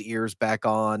glue his ears back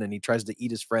on, and he tries to eat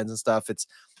his friends and stuff.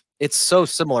 It's so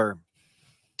similar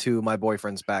to My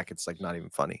Boyfriend's Back. It's like not even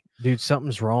funny. Dude,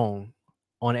 something's wrong.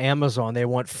 On Amazon, they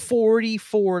want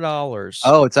 $44.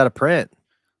 Oh, it's out of print.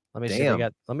 Let me see.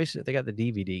 Let me see if they got the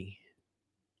DVD.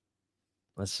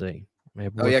 Let's see.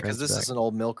 Oh yeah, because this is an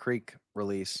old Mill Creek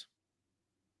release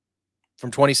from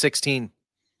 2016.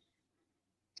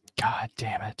 God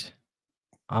damn it.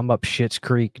 I'm up Shit's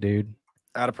Creek, dude.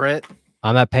 Out of print?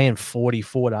 I'm not paying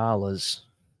 $44.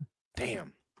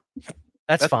 Damn.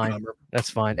 That's fine. That's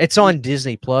fine. It's on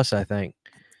Disney Plus, I think.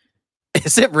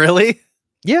 Is it really?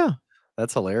 Yeah.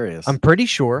 That's hilarious. I'm pretty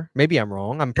sure. Maybe I'm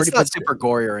wrong. It's not super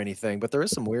gory or anything, but there is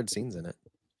some weird scenes in it.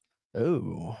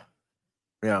 Oh.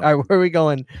 Yeah. All right, where are we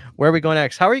going? Where are we going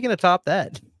next? How are you going to top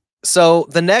that? So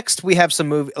the next we have some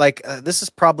movie like this is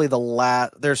probably the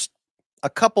last. There's a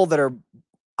couple that are.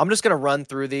 I'm just gonna run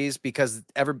through these because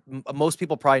most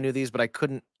people probably knew these, but I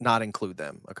couldn't not include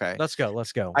them. Okay, let's go.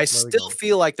 Let's go. I still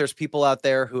feel like there's people out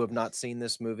there who have not seen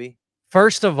this movie.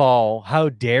 First of all, how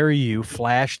dare you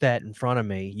flash that in front of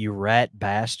me, you rat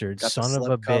bastard, got son the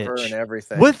of a cover bitch! And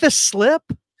everything With the slip.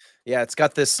 Yeah, it's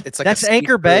got this. It's like that's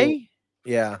Anchor Bay.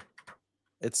 Yeah,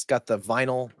 it's got the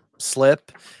vinyl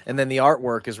slip, and then the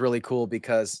artwork is really cool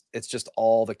because it's just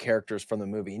all the characters from the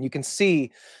movie, and you can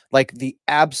see like the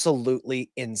absolutely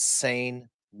insane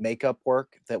makeup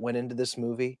work that went into this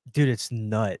movie. Dude, it's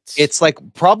nuts. It's like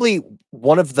probably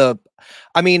one of the.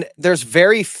 I mean, there's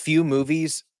very few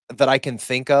movies that I can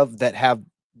think of that have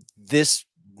this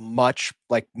much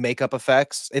like makeup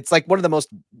effects. It's like one of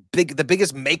the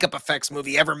biggest makeup effects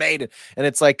movie ever made, and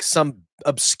it's like some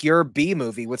obscure B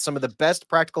movie with some of the best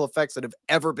practical effects that have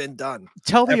ever been done.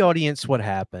 Tell the audience what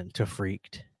happened to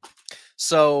Freaked.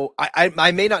 So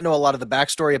I may not know a lot of the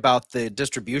backstory about the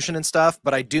distribution and stuff,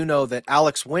 but I do know that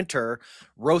Alex Winter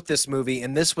wrote this movie,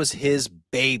 and this was his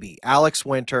baby. Alex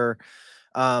Winter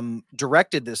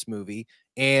directed this movie,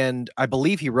 and I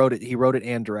believe he wrote it. He wrote it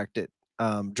and directed.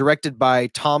 Directed by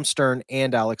Tom Stern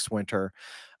and Alex Winter.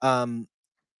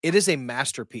 It is a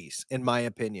masterpiece, in my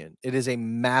opinion. It is a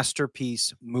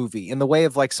masterpiece movie in the way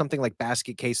of like something like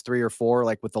Basket Case 3 or 4,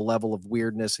 like with the level of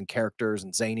weirdness and characters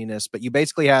and zaniness. But you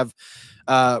basically have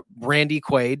Randy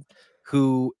Quaid,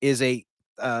 who is a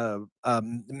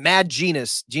mad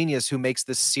genius who makes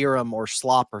this serum or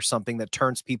slop or something that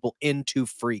turns people into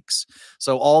freaks.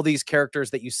 So all these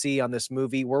characters that you see on this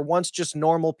movie were once just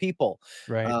normal people.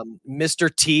 Right.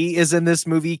 Mr. T is in this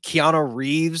movie. Keanu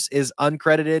Reeves is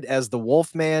uncredited as the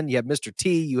Wolfman. You have Mr.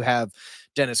 T, you have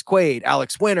Dennis Quaid,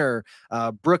 Alex Winter,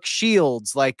 Brooke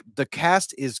Shields. Like the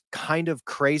cast is kind of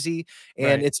crazy,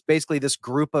 and it's basically this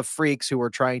group of freaks who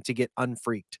are trying to get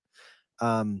unfreaked.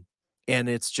 And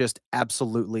it's just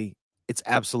absolutely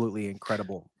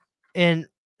incredible. And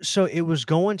so it was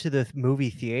going to the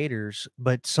movie theaters,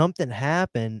 but something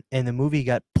happened and the movie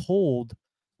got pulled.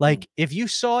 Like if you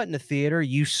saw it in the theater,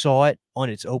 you saw it on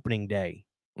its opening day,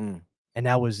 and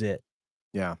that was it.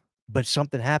 Yeah. But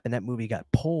something happened. That movie got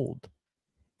pulled.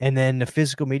 And then the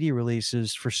physical media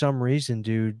releases, for some reason,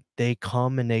 dude, they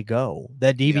come and they go.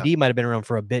 That DVD might have been around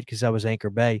for a bit because that was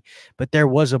Anchor Bay, but there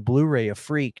was a Blu-ray of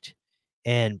Freaked.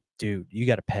 And dude, you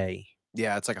got to pay.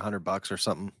 Yeah, it's like $100 or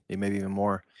something, maybe even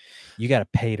more. You got to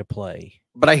pay to play.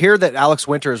 But I hear that Alex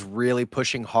Winter is really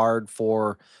pushing hard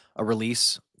for a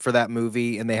release for that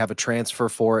movie, and they have a transfer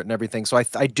for it and everything. So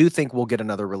I do think we'll get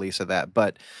another release of that.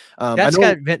 But that's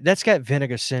got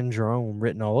Vinegar Syndrome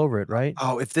written all over it, right?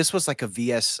 Oh, if this was like a the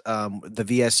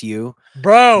VSU,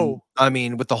 bro. I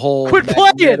mean, with the whole quit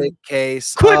playing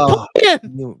case. Quit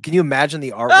playing. Can you imagine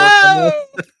the artwork on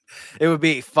this? It would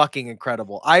be fucking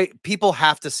incredible. People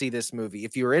have to see this movie.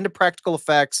 If you're into practical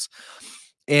effects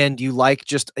and you like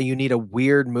you need a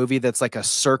weird movie that's like a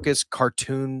circus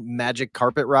cartoon magic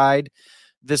carpet ride,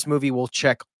 this movie will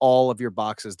check all of your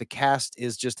boxes. The cast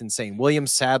is just insane. William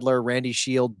Sadler, Randy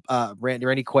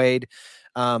Quaid,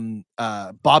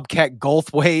 Bobcat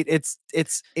Goldthwait.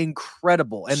 It's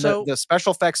incredible, and So the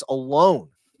special effects alone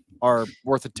are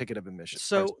worth a ticket of admission.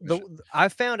 so I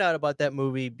found out about that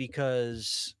movie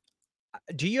because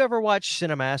do you ever watch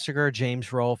Cinemassacre?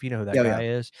 James Rolfe, you know who that guy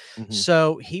is. Mhm.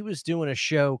 So he was doing a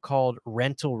show called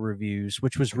Rental Reviews,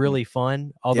 which was Mhm. really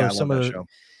fun. Although Yeah, I love some of that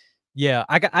the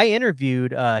show. I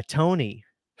interviewed Tony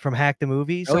from Hack the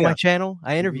Movies Oh, on my yeah. channel.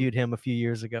 I Mhm. interviewed him a few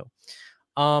years ago.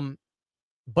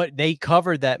 But they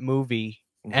covered that movie,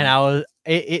 and Mhm. I was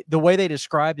the way they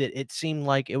described it, it seemed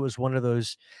like it was one of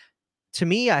those. To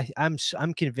me,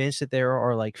 I'm convinced that there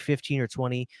are like 15 or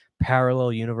 20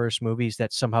 parallel universe movies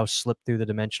that somehow slip through the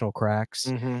dimensional cracks.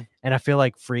 Mhm. And I feel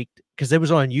like Freaked, because it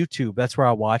was on YouTube, that's where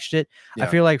I watched it. I Yeah.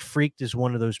 feel like Freaked is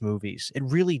one of those movies. It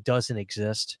really doesn't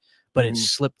exist, but it Mhm.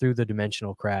 slipped through the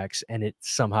dimensional cracks, and it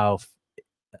somehow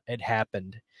it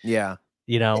happened, Yeah.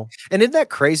 you know? And isn't that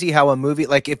crazy how a movie,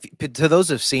 like, if to those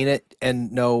who've seen it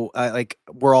and know, like,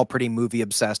 we're all pretty movie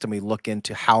obsessed, and we look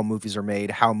into how movies are made,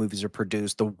 how movies are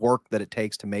produced, the work that it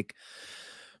takes to make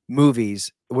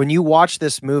movies. When you watch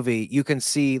this movie, you can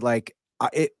see like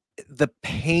the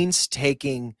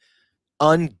painstaking,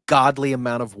 ungodly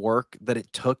amount of work that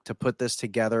it took to put this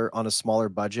together on a smaller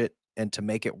budget and to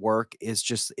make it work is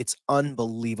just, it's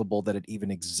unbelievable that it even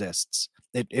exists.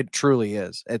 It truly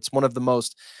is. It's one of the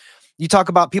most,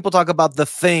 people talk about The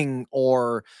Thing,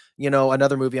 or,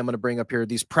 another movie I'm going to bring up here,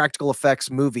 these practical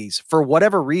effects movies. For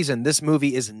whatever reason, this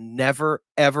movie is never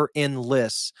ever in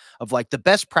lists of like the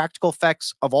best practical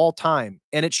effects of all time,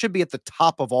 and it should be at the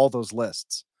top of all those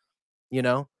lists. You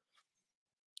know,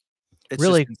 it's just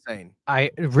Really, insane.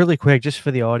 really quick, just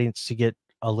for the audience to get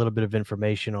a little bit of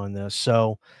information on this.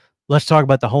 So let's talk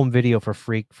about the home video for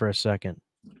Freak for a second.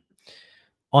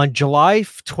 On July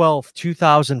 12th,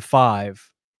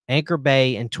 2005, Anchor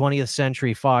Bay and 20th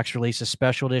Century Fox released a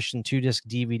special edition 2-disc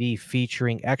DVD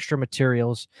featuring extra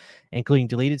materials, including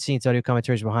deleted scenes, audio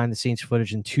commentaries, behind-the-scenes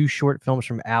footage, and 2 short films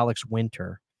from Alex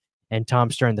Winter and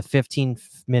Tom Stern, the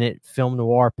 15-minute film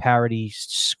noir parody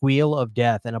Squeal of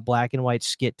Death, and a black and white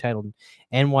skit titled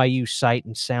NYU Sight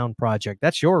and Sound Project.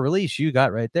 That's your release you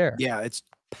got right there. Yeah, it's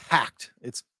packed.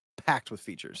 It's packed with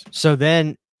features. So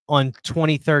then on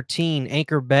 2013,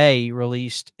 Anchor Bay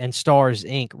released and Stars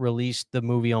Inc. released the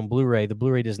movie on Blu-ray. The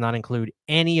Blu-ray does not include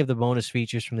any of the bonus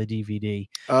features from the DVD.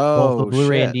 Both the Oh,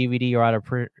 Blu-ray and shit. DVD are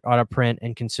out of print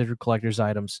and considered collector's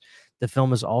items. The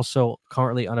film is also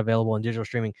currently unavailable on digital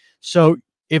streaming. So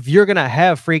if you're going to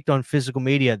have Freaked on physical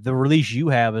media, the release you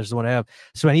have is the one I have.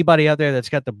 So anybody out there that's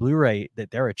got the Blu-ray, that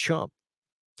they're a chump.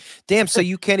 Damn, so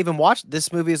you can't even watch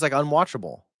this movie, is like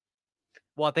unwatchable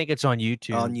Well, I think it's on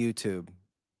YouTube. on YouTube.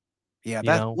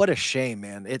 Yeah, what a shame,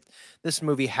 man. This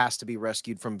movie has to be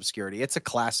rescued from obscurity. It's a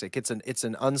classic. It's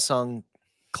an unsung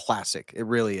classic. It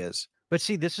really is. But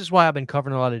see, this is why I've been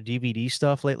covering a lot of DVD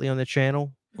stuff lately on the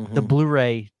channel. The Mhm.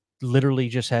 Blu-ray literally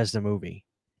just has the movie.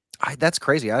 That's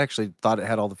crazy. I actually thought it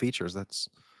had all the features. That's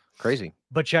crazy.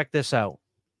 But check this out.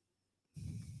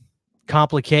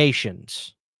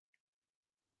 Complications.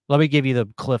 Let me give you the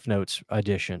Cliff Notes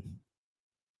edition.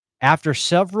 After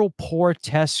several poor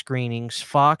test screenings,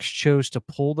 Fox chose to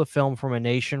pull the film from a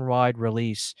nationwide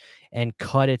release and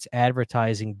cut its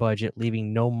advertising budget,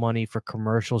 leaving no money for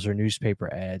commercials or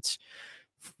newspaper ads.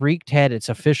 Freaked had its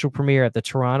official premiere at the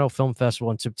Toronto Film Festival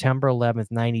on September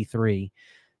 11th, 93.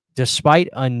 Despite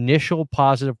initial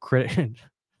positive critic,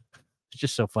 it's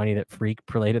just so funny that Freak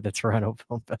played at the Toronto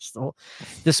Film Festival.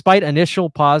 Despite initial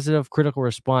positive critical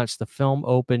response, the film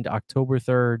opened October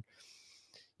 3rd.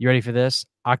 You ready for this?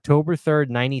 October 3rd,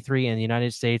 93 in the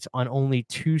United States on only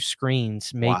 2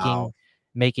 screens, making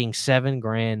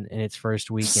 $7,000 in its first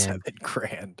weekend.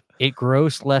 $7,000. It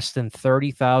grossed less than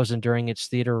 30,000 during its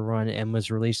theater run and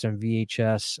was released on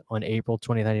VHS on April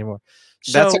 2094.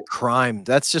 That's a So, crime.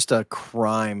 That's just a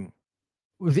crime.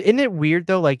 isn't it weird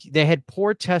though? Like they had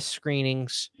poor test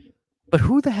screenings, but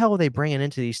who the hell are they bringing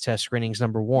into these test screenings?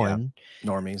 Number one,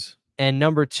 normies, and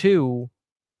number two,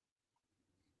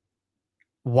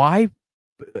 why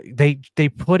they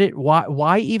put it?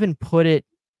 Why even put it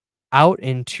out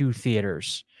into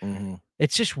theaters? Mm-hmm.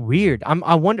 It's just weird.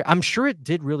 I wonder. I'm sure it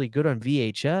did really good on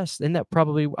VHS. And that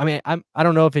probably. I mean, I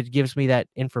don't know if it gives me that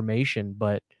information,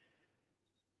 but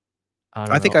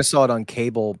I think I saw it on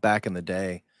cable back in the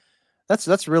day.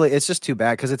 That's really, it's just too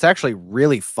bad because it's actually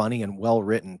really funny and well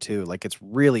written too. Like it's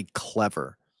really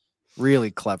clever,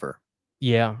 really clever.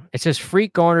 Yeah, it says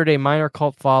Freak garnered a minor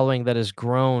cult following that has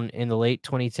grown in the late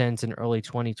 2010s and early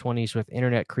 2020s with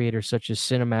internet creators such as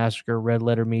Cinemassacre, Red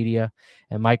Letter Media,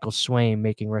 and Michael Swain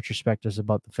making retrospectives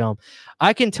about the film.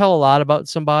 I can tell a lot about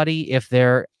somebody if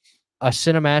they're a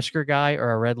Cinemasker guy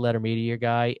or a Red Letter Media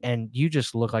guy, and you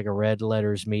just look like a Red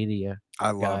Letters Media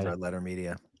I love guy. Red Letter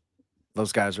Media.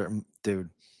 Those guys are, dude.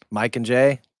 Mike and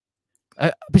Jay.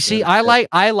 But see,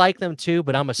 I like them too,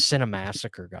 but I'm a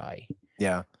Cinemassacre guy.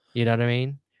 Yeah. You know what I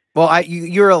mean? Well,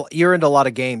 you're into a lot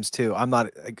of games too. I'm not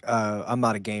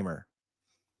a gamer.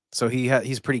 So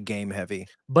he's pretty game heavy.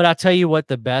 But I'll tell you what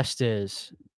the best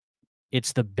is.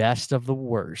 It's the best of the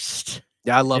worst.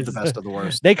 Yeah, I love the best of the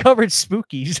worst. They covered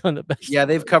Spookies on the best. Yeah,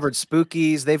 they've covered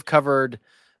Spookies. They've covered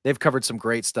some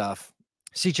great stuff.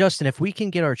 See, Justin, if we can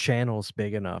get our channels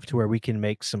big enough to where we can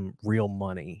make some real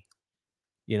money,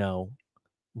 you know,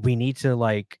 we need to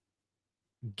like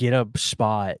get a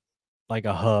spot, like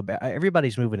a hub.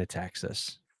 Everybody's moving to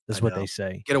Texas. That's what they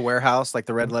say. Get a warehouse like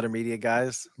the Red Letter Media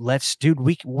guys. Dude,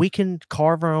 we can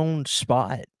carve our own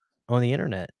spot on the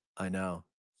internet. I know.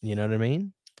 You know what I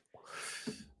mean?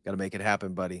 Got to make it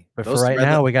happen, buddy. But for right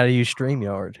now, we got to use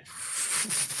StreamYard.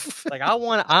 Like I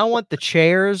want the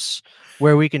chairs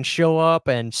where we can show up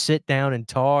and sit down and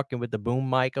talk, and with the boom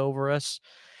mic over us.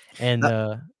 And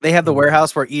they have the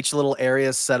warehouse where each little area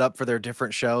is set up for their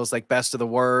different shows, like Best of the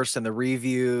Worst and the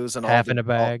reviews and half in a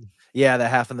bag. Yeah, the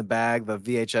half in the bag, the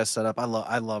VHS setup. I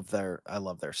love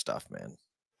their stuff, man.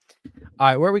 All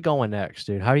right, where are we going next,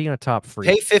 dude? How are you gonna top free?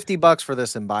 Pay $50 for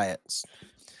this and buy it.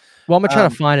 Well, I'm gonna try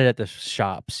to find it at the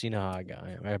shops. You know how I got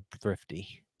it. I'm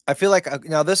thrifty. I feel like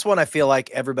now this one I feel like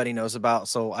everybody knows about,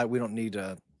 so we don't need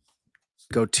to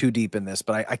go too deep in this,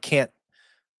 but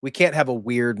we can't have a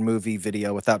weird movie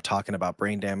video without talking about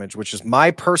Brain Damage, which is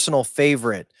my personal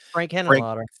favorite Frank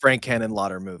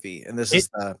Henenlotter movie. And this is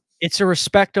it's a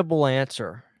respectable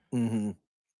answer. You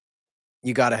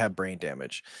got to have Brain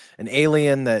Damage. An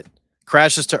alien that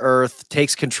crashes to Earth,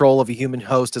 takes control of a human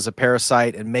host as a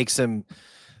parasite, and makes him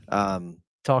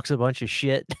talks a bunch of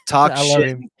shit. Talks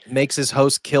shit, makes his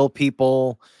host kill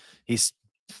people. He's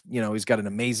got an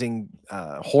amazing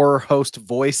horror host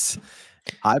voice.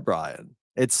 Hi, Brian.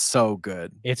 It's so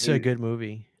good. It's a good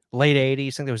movie. Late 80s.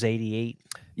 I think it was 88.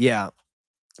 Yeah.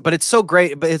 But it's so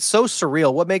great, but it's so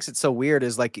surreal. What makes it so weird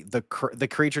is like the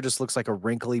creature just looks like a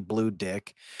wrinkly blue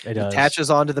dick. It attaches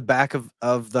onto the back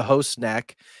of the host's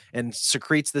neck and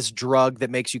secretes this drug that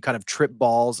makes you kind of trip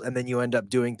balls, and then you end up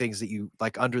doing things that you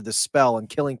like under the spell and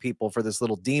killing people for this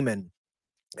little demon.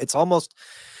 It's almost,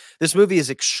 this movie is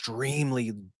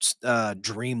extremely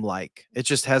dreamlike. It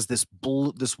just has this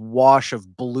wash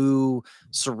of blue,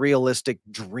 surrealistic,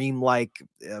 dreamlike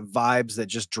vibes that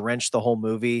just drench the whole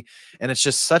movie. And it's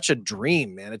just such a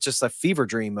dream, man. It's just a fever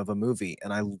dream of a movie.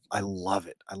 And I love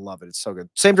it. I love it. It's so good.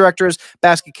 Same directors,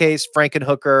 Basket Case,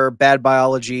 Frankenhooker, Bad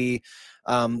Biology,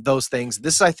 those things.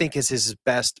 This, I think, is his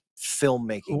best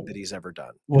filmmaking that he's ever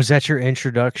done. Was that your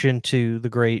introduction to the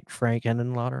great Frank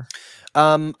Henenlotter?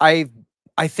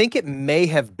 I think it may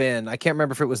have been. I can't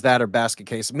remember if it was that or Basket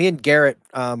Case. Me and Garrett,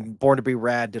 Born to Be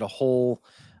Rad, did a whole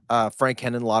Frank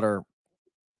Henenlotter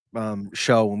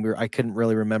show when I couldn't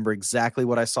really remember exactly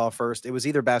what I saw first. It was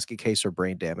either Basket Case or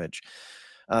Brain Damage.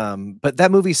 But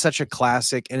that movie's such a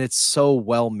classic, and it's so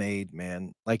well made,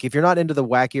 man. Like, if you're not into the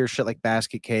wackier shit like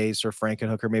Basket Case or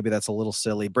Frankenhooker, maybe that's a little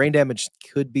silly. Brain Damage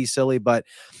could be silly, but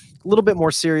a little bit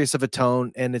more serious of a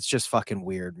tone, and it's just fucking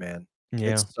weird, man.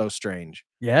 Yeah. It's so strange.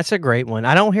 Yeah, that's a great one.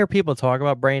 I don't hear people talk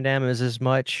about Brain Damage as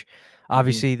much.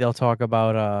 Obviously, they'll talk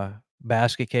about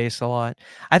Basket Case a lot.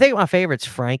 I think my favorite's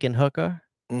Frankenhooker.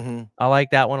 I like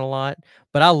that one a lot,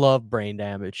 but I love Brain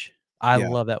Damage. I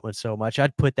love that one so much.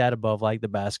 I'd put that above like the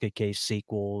Basket Case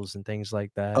sequels and things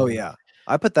like that. Oh, yeah.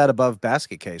 I put that above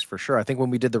Basket Case for sure. I think when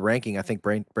we did the ranking, I think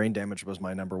Brain Damage was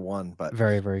my #1. But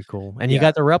very, very cool. And you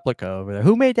got the replica over there.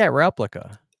 Who made that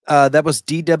replica? That was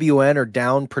DWN or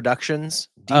Down Productions.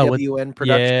 DWN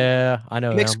Productions. Yeah, I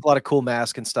know. He makes a lot of cool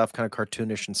masks and stuff, kind of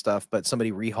cartoonish and stuff. But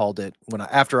somebody rehauled it when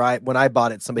I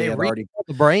bought it. Somebody had already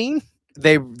the brain.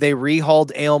 They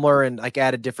rehauled Aylmer and like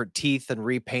added different teeth and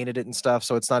repainted it and stuff.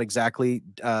 So it's not exactly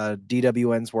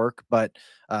DWN's work, but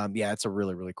yeah, it's a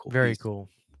really, really cool. Very cool.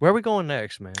 Where are we going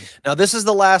next, man? Now, this is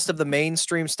the last of the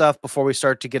mainstream stuff before we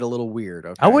start to get a little weird.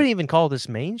 Okay? I wouldn't even call this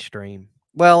mainstream.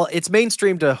 Well, it's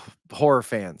mainstream to horror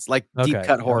fans, like deep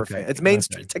cut horror fans. It's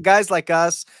mainstream to guys like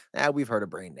us. We've heard of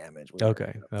Brain Damage.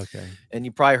 Okay. And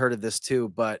you probably heard of this too.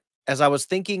 But as I was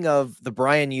thinking of the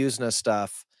Brian Usna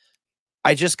stuff,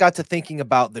 I just got to thinking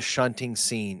about the shunting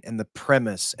scene and the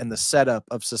premise and the setup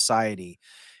of Society.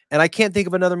 And I can't think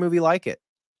of another movie like it.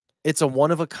 It's a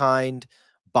one-of-a-kind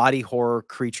body horror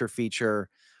creature feature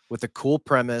with a cool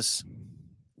premise,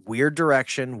 weird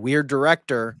direction, weird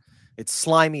director, It's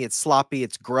slimy, it's sloppy,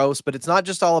 it's gross, but it's not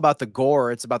just all about the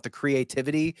gore, it's about the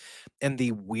creativity and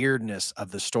the weirdness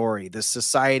of the story. This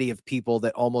society of people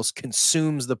that almost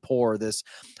consumes the poor, this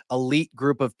elite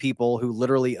group of people who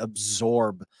literally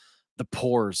absorb the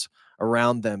pores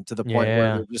around them to the point where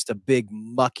Yeah. they're just a big,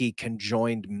 mucky,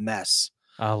 conjoined mess.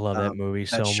 I love that movie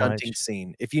That so shunting much.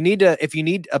 scene. If you need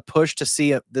a push to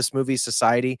see this movie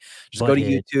Society, just go to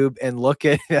Butthead. YouTube and look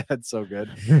at that's so good.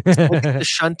 Just look at the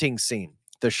shunting scene.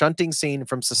 The shunting scene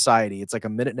from Society. It's like a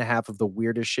minute and a half of the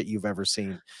weirdest shit you've ever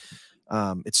seen.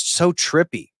 It's so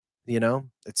trippy, you know?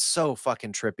 It's so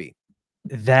fucking trippy.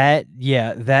 That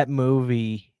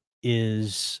movie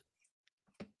is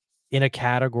in a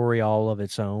category all of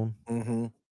its own.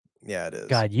 Mhm. Yeah, it is.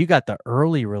 God, you got the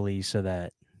early release of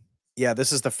that. Yeah,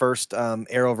 this is the first,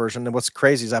 Arrow version, and what's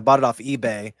crazy is I bought it off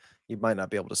eBay. You might not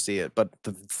be able to see it, but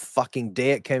the fucking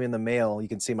day it came in the mail, you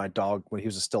can see my dog when he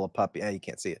was still a puppy. Yeah, you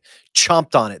can't see it.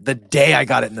 Chomped on it the day I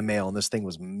got it in the mail, and this thing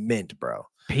was mint, bro.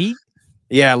 Pete?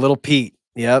 Yeah, little Pete.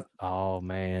 Yep. Oh,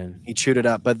 man. He chewed it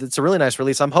up, but it's a really nice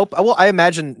release. I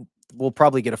imagine we'll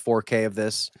probably get a 4K of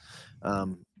this,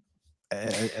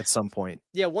 at some point.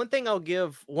 Yeah, one thing I'll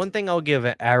give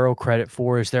Arrow credit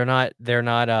for is they're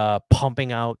not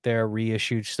pumping out their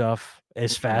reissued stuff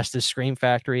as fast as Scream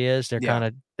Factory is. They're Yeah.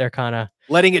 kind of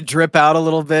Letting it drip out a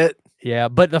little bit. yeah,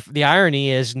 but the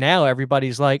irony is now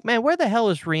everybody's like, "Man, where the hell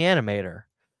is Reanimator?"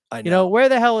 I You know, know. where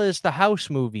the hell is the House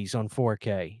movies on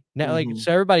 4K? Now, like, Mhm.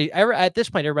 so at this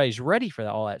point, everybody's ready for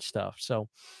all that stuff. So,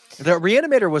 The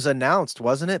Reanimator was announced,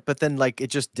 wasn't it? But then, like, it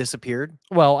just disappeared.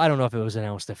 well, I don't know if it was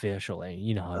announced officially.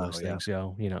 You know how Oh, those yeah. things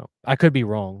go. You know, I could be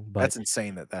wrong, That's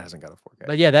insane that that hasn't got a 4K.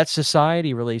 but yeah, that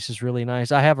Society release is really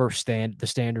nice. I have the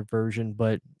standard version,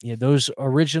 but yeah, those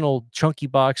original chunky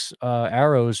box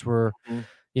arrows were, Mhm.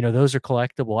 you know, those are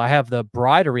collectible. I have the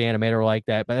Bride of Reanimator like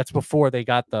that, but that's before they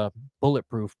got the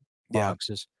bulletproof Yeah.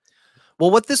 boxes. Well,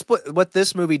 what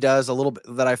this movie does a little bit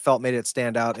that I felt made it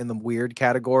stand out in the weird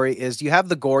category is you have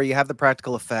the gore, you have the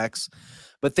practical effects,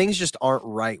 but things just aren't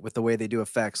right with the way they do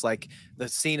effects. Like the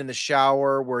scene in the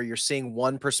shower where you're seeing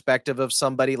one perspective of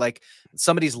somebody, like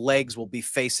somebody's legs will be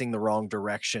facing the wrong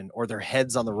direction or their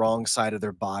head's on the wrong side of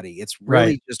their body. It's Right.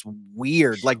 really just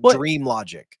weird, like Well, dream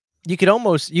logic. you could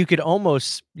almost,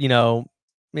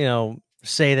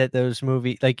 say that those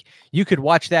like you could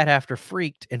watch that after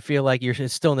Freaked and feel like you're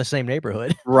still in the same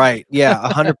neighborhood. Right. Yeah,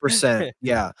 100%.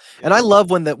 Yeah. And I love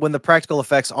when the practical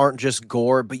effects aren't just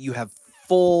gore, but you have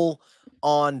full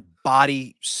on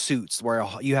body suits where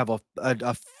you have a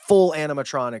full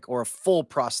animatronic or a full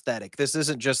prosthetic. This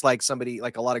isn't just like somebody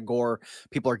like a lot of gore,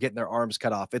 people are getting their arms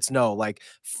cut off. It's no, like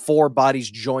four bodies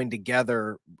joined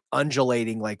together,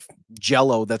 undulating like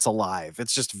jello that's alive.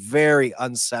 It's just very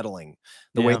unsettling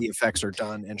the way Yeah. the effects are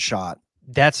done and shot.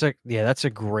 That's a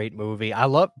great movie.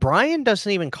 Brian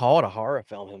doesn't even call it a horror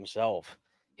film himself.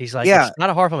 He's like, Yeah, "It's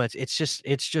not a horror film, it's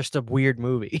just a weird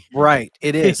movie." right,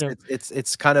 it You is. know?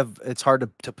 It's kind of it's hard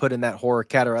to put in that horror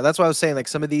category. That's why I was saying, like,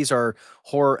 some of these are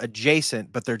horror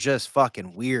adjacent, but they're just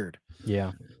fucking weird.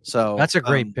 Yeah. So, That's a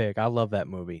great pick. I love that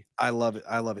movie. I love it.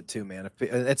 I love it too, man.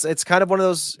 It's kind of one of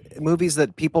those movies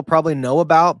that people probably know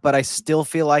about, but I still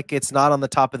feel like it's not on the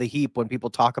top of the heap when people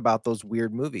talk about those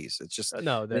weird movies. It's just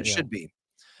No, and it yeah. should be.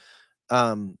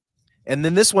 Um, and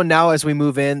then this one now, as we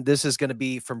move in, this is going to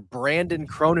be from Brandon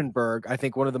Cronenberg. I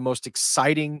think one of the most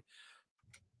exciting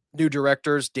new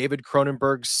directors, David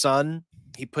Cronenberg's son.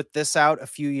 He put this out a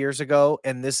few years ago,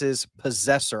 and this is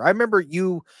Possessor. I remember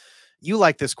you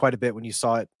liked this quite a bit when you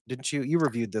saw it, didn't you? You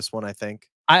reviewed this one, I think.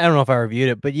 I don't know if I reviewed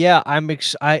it, but yeah,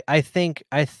 I think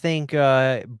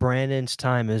Brandon's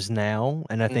time is now,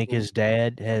 and I think Mhm. his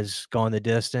dad has gone the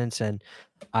distance, and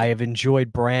I have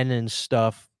enjoyed Brandon's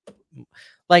stuff.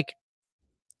 Like,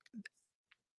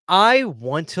 I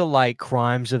want to like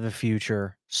Crimes of the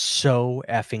Future so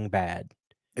effing bad.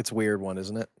 It's a weird one,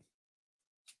 isn't it?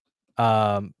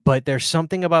 But there's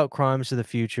something about Crimes of the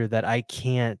Future that I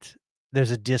can't.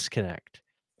 There's a disconnect.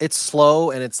 It's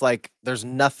slow and it's like there's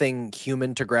nothing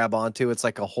human to grab onto. It's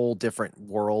like a whole different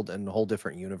world and a whole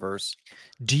different universe.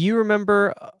 Do you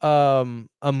remember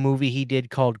a movie he did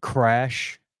called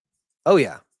Crash? Oh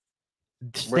yeah.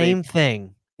 Where they Same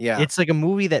thing. yeah, It's like a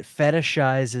movie that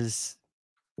fetishizes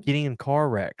getting in car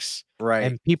wrecks right.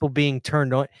 and people being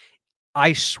turned on.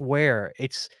 I swear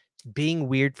it's being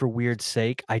weird for weird's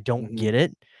sake. I don't Mhm. get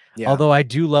it. Yeah. Although I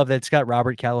do love that it's got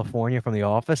Robert California from The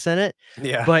Office in it.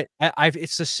 Yeah. But I've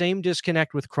it's the same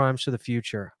disconnect with Crimes of the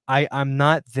Future. I'm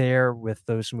not there with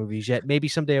those movies yet. Maybe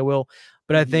someday I will,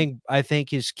 but Mhm. I think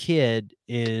his kid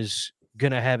is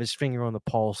gonna have his finger on the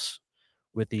pulse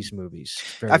with these movies.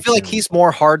 I feel like soon. he's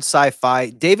more hard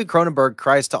sci-fi. David Cronenberg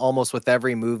tries to almost with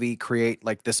every movie create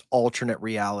like this alternate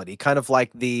reality, kind of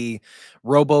like the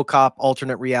RoboCop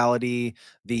alternate reality,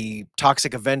 the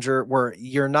Toxic Avenger, where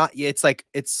you're not. It's like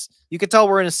you could tell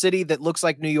we're in a city that looks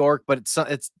like New York, but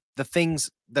it's the things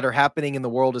that are happening in the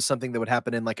world is something that would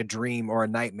happen in like a dream or a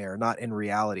nightmare, not in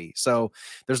reality. So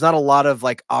there's not a lot of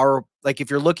like if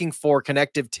you're looking for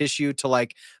connective tissue to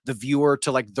like the viewer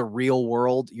to like the real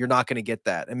world, you're not going to get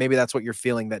that. And maybe that's what you're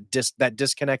feeling, that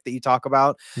disconnect that you talk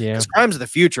about. Yeah. Because Crimes of the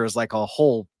Future is like a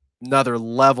whole another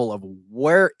level of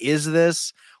where is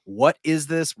this? What is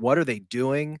this? What are they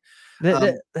doing?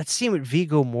 That scene with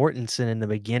Viggo Mortensen in the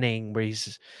beginning where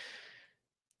he's,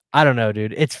 I don't know,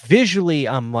 dude. It's visually,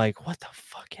 I'm like, what the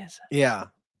fuck is it? Yeah.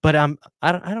 But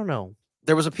I don't know.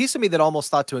 There was a piece of me that almost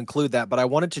thought to include that, but I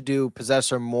wanted to do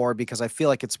Possessor more because I feel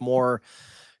like it's more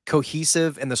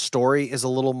cohesive and the story is a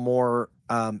little more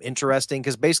interesting.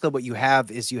 Because basically what you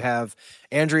have is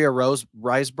Andrea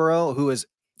Riseborough, who is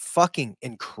fucking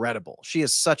incredible. She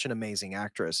is such an amazing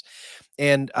actress.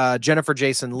 And Jennifer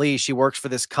Jason Leigh, she works for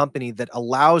this company that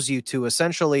allows you to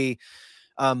essentially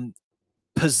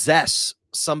possess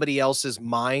somebody else's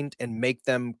mind and make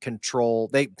them control.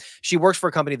 She works for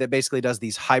a company that basically does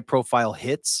these high profile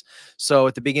hits. So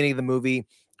at the beginning of the movie,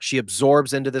 she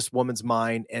absorbs into this woman's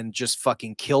mind and just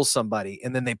fucking kills somebody.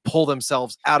 And then they pull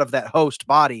themselves out of that host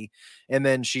body. And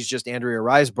then she's just Andrea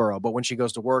Riseborough. But when she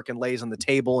goes to work and lays on the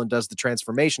table and does the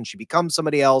transformation, she becomes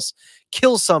somebody else,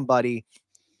 kills somebody,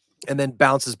 and then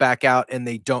bounces back out. And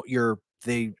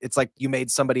it's like you made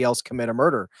somebody else commit a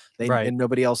murder. And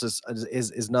nobody else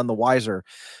is none the wiser.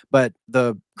 But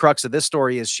the crux of this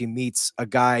story is she meets a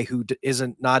guy who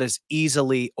not as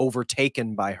easily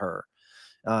overtaken by her.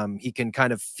 He can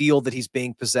kind of feel that he's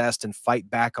being possessed and fight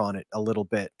back on it a little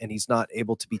bit, and he's not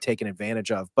able to be taken advantage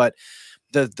of. But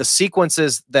the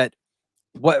sequences that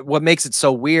what makes it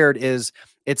so weird is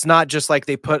it's not just like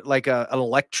they put like a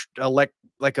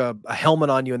helmet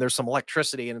on you and there's some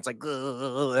electricity and it's like,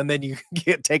 and then you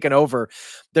get taken over.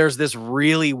 There's this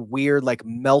really weird like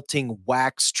melting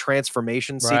wax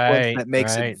transformation sequence that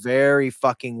makes it very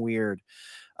fucking weird.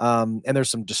 And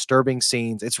there's some disturbing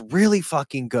scenes. It's really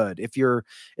fucking good. If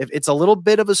it's a little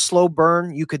bit of a slow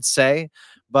burn, you could say,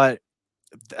 but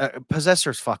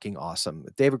Possessor's fucking awesome.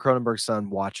 David Cronenberg's son,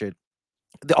 watch it.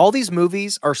 All these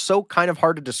movies are so kind of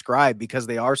hard to describe because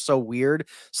they are so weird.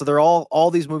 So they're all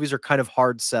these movies are kind of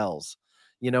hard sells.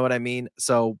 You know what I mean?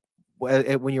 So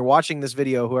when you're watching this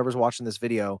video, whoever's watching this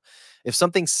video, if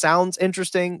something sounds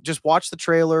interesting, just watch the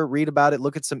trailer, read about it,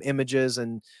 look at some images,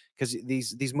 and because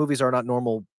these movies are not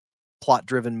normal plot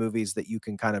driven movies that you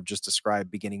can kind of just describe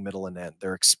beginning, middle, and end.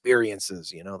 They're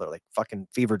experiences, they're like fucking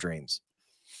fever dreams.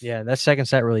 Yeah, that second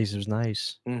set release was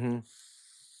nice. Mm-hmm.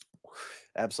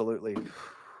 Absolutely.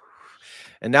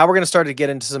 And now we're going to start to get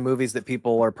into some movies that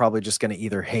people are probably just going to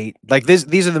either hate. Like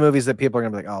these are the movies that people are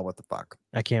going to be like, oh, what the fuck?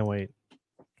 I can't wait.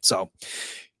 So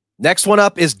next one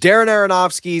up is Darren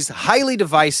Aronofsky's highly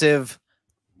divisive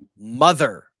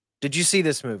Mother. Did you see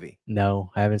this movie? No,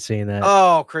 I haven't seen that.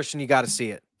 Oh, Christian, you got to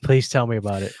see it. Please tell me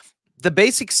about it. The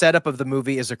basic setup of the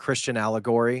movie is a Christian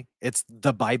allegory. It's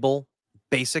the Bible,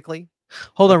 basically.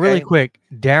 Hold on really quick.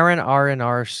 Darren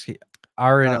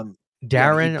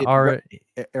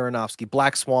Aronofsky,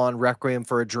 Black Swan, Requiem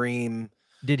for a Dream.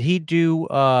 Did he do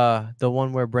the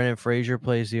one where Brendan Fraser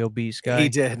plays the obese guy? He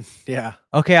did. Yeah.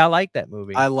 Okay, I like that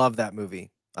movie. I love that movie.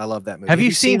 Have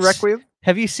you seen Requiem?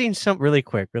 Have you seen some really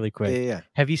quick? Yeah.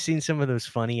 Have you seen some of those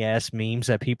funny ass memes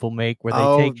that people make where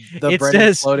they take the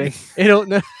Brendan floating? I don't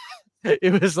know.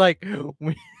 It was like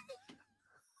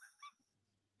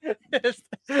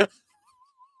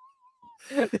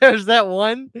there's that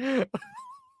one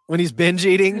when he's binge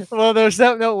eating. Well, there's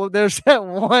that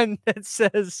one that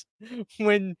says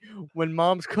when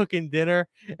mom's cooking dinner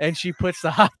and she puts the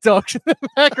hot dogs in the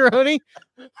macaroni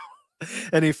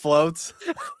and he floats.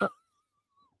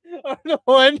 Or the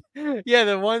one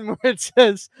where it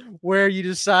says where you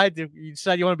decide you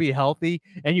want to be healthy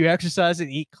and you exercise and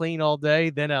eat clean all day,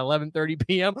 then at 11:30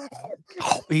 p.m.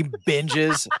 he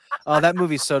binges. Oh, that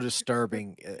movie's so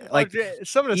disturbing. Like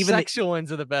some of the sexual ones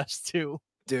are the best too,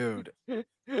 dude.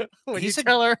 When you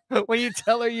tell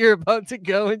her you're about to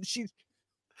go and she's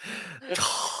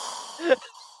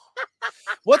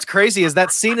What's crazy is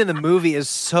that scene in the movie is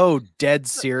so dead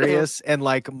serious and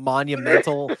like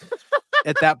monumental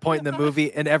at that point in the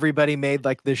movie, and everybody made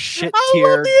like the shit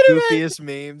tier goofiest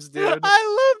memes, dude. I love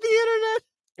the internet.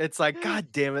 It's like,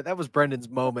 God damn it, that was Brendan's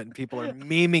moment, and people are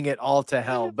memeing it all to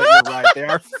hell. But you're right, they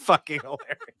are fucking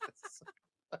hilarious.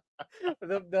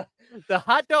 the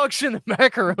hot dogs and the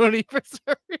macaroni for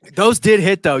some reason. Those did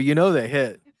hit though. You know they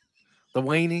hit. The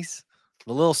weenies,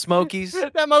 the little smokies.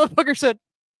 That motherfucker said,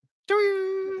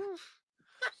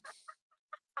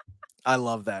 I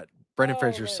love that. Brendan Oh,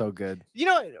 Fraser's man. so good. You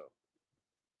know,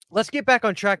 let's get back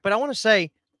on track, but I want to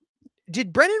say,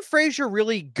 did Brendan Fraser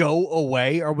really go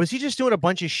away, or was he just doing a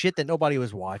bunch of shit that nobody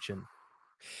was watching?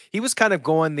 He was kind of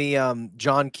going the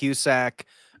John Cusack,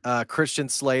 Christian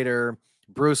Slater,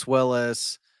 Bruce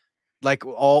Willis, like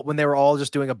all when they were all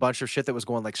just doing a bunch of shit that was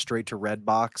going like straight to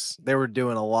Redbox. They were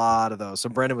doing a lot of those. So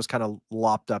Brendan was kind of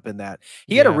lopped up in that.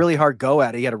 He had a really hard go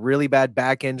at it. He had a really bad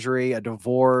back injury, a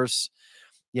divorce.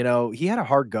 You know, he had a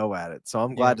hard go at it. So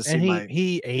I'm glad to see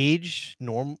he aged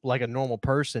like a normal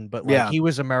person, but like he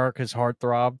was America's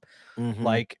heartthrob.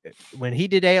 Like when he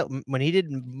did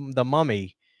the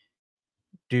Mummy,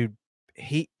 dude,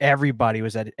 everybody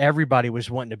was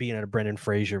wanting to be in a Brendan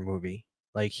Fraser movie.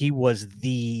 Like he was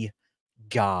the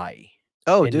guy.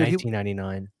 Oh, in dude,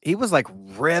 1999. He was like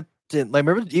ripped and like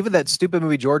remember even that stupid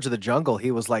movie George of the Jungle.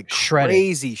 He was like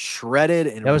crazy shredded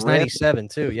and that was ripped. 97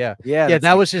 too. Yeah, that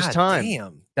like, was his time.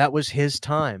 Damn. That was his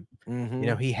time. You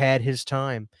know, he had his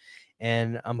time,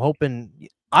 and I'm hoping.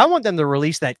 I want them to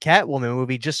release that Catwoman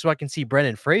movie just so I can see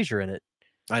Brendan Fraser in it.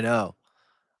 I know.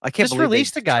 I can't just believe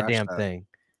release the goddamn thing.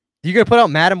 You're gonna put out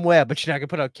Madam Web, but you're not gonna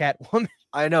put out Catwoman.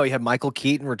 I know. You have Michael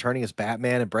Keaton returning as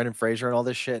Batman and Brendan Fraser and all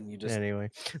this shit, and you just anyway.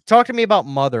 Talk to me about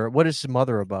Mother. What is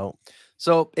Mother about?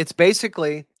 So it's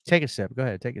basically take a sip. Go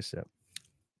ahead, take a sip.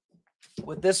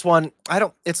 With this one,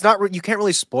 it's not. You can't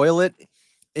really spoil it.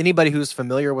 Anybody who's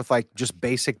familiar with like just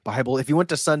basic Bible, if you went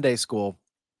to Sunday school,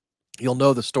 you'll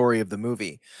know the story of the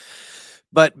movie.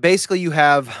 But basically, you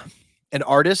have an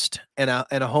artist and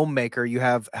a homemaker. You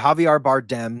have Javier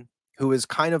Bardem, who is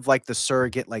kind of like the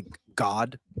surrogate, like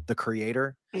God, the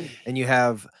creator, and you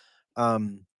have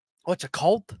what's a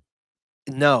cult?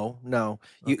 No.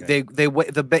 Okay.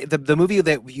 The movie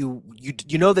that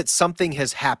you know that something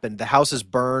has happened. The house is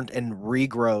burned and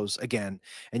regrows again,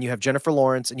 and you have Jennifer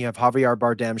Lawrence and you have Javier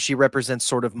Bardem. She represents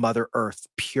sort of Mother Earth,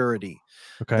 purity.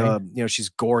 Okay, you know, she's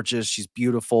gorgeous, she's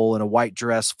beautiful in a white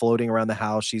dress, floating around the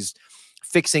house. She's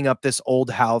fixing up this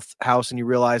old house, and you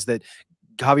realize that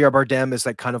Javier Bardem is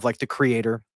like kind of like the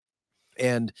creator,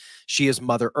 and she is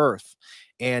Mother Earth.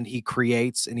 And he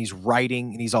creates and he's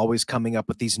writing and he's always coming up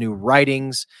with these new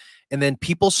writings. And then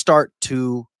people start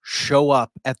to show up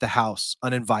at the house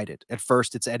uninvited. At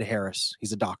first, it's Ed Harris.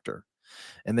 He's a doctor.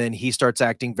 And then he starts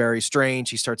acting very strange.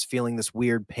 He starts feeling this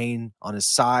weird pain on his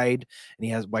side. And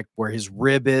he has like where his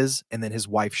rib is. And then his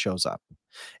wife shows up.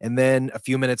 And then a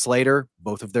few minutes later,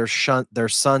 both of their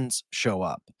sons show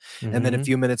up. And then a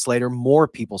few minutes later, more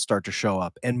people start to show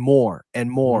up, and more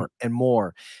and more and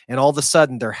more. And all of a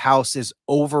sudden, their house is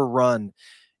overrun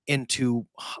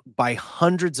by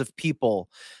hundreds of people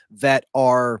that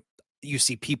are, you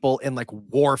see people in like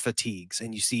war fatigues,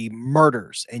 and you see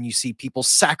murders, and you see people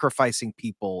sacrificing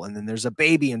people. And then there's a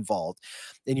baby involved.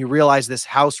 And you realize this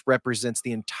house represents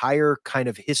the entire kind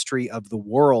of history of the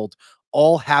world,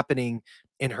 all happening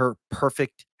in her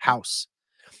perfect house.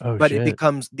 But it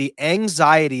becomes the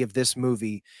anxiety of this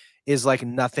movie is like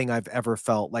nothing I've ever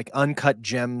felt. Like Uncut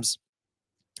Gems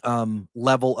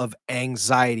level of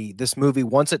anxiety. This movie,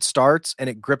 once it starts and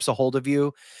it grips a hold of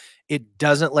you, it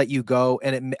doesn't let you go.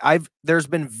 And there's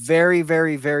been very,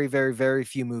 very, very, very, very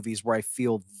few movies where I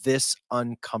feel this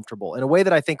uncomfortable in a way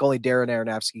that I think only Darren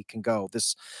Aronofsky can go.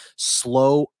 This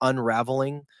slow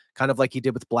unraveling, kind of like he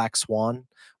did with Black Swan,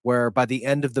 where by the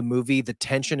end of the movie, the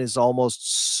tension is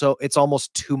it's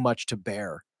almost too much to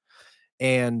bear.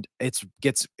 And it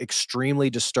gets extremely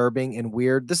disturbing and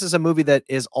weird. This is a movie that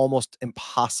is almost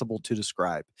impossible to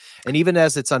describe. And even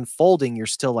as it's unfolding, you're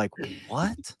still like,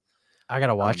 what? I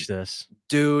gotta watch this.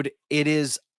 Dude, it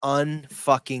is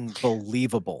unfucking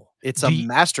believable. It's a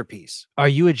masterpiece. Are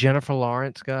you a Jennifer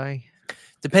Lawrence guy?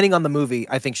 Depending on the movie,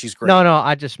 I think she's great. No,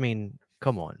 I just mean,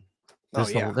 come on.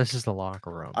 This is the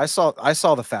locker room. I saw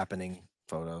the fappening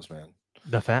photos, man.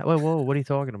 The fat? Whoa, what are you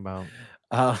talking about?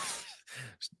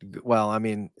 Well, I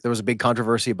mean, there was a big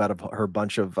controversy about her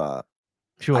bunch of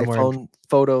iPhone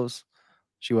photos.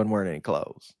 She wasn't wearing any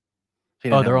clothes.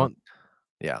 Oh, they're on.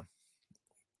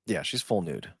 Yeah, she's full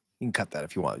nude. You can cut that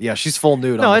if you want. Yeah, she's full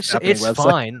nude. No, it's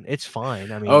fine. It's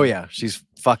fine. I mean, oh yeah, she's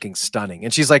fucking stunning,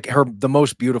 and she's like the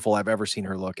most beautiful I've ever seen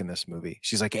her look in this movie.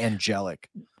 She's like angelic.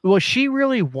 Well, she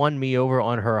really won me over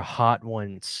on her Hot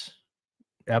Ones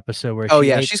episode where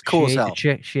she's cool as hell.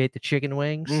 She ate the chicken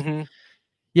wings.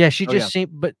 Yeah, she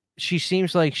she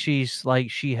seems like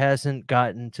she hasn't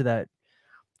gotten to that,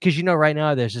 because right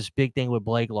now there's this big thing with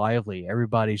Blake Lively.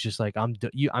 Everybody's just like,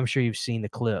 I'm sure you've seen the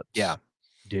clips. Yeah.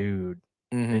 dude.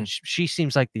 Mhm. And she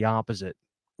seems like the opposite.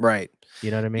 Right.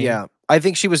 You know what I mean? Yeah. I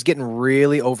think she was getting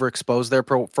really overexposed there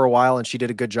for a while, and she did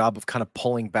a good job of kind of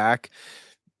pulling back.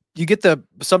 You get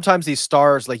sometimes these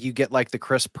stars, like, you get, like, the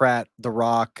Chris Pratt, The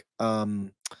Rock, uh,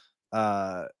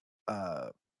 uh,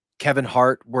 Kevin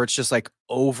Hart, where it's just, like,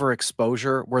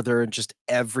 overexposure, where they're in just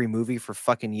every movie for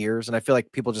fucking years, and I feel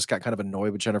like people just got kind of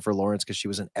annoyed with Jennifer Lawrence because she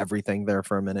was in everything there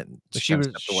for a minute, and But she she kinda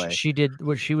was stepped away. she did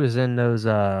what she was in those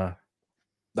The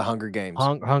Hunger Games.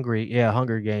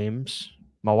 Hunger Games.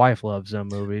 My wife loves them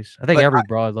movies. I think But every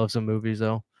broad loves them movies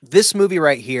though. this movie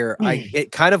right here,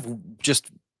 it kind of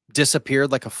just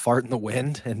disappeared like a fart in the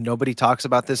wind, and nobody talks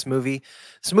about this movie.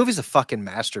 This movie's a fucking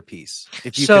masterpiece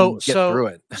if you So can get so through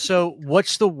it. so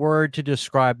what's the word to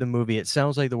describe the movie? It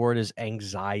sounds like the word is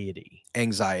anxiety.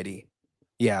 Anxiety.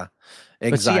 Yeah,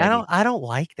 But see, anxiety. I don't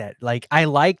like that. Like I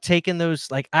like taking those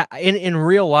like in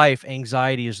real life,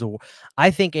 anxiety is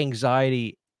I think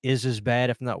anxiety is as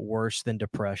bad, if not worse, than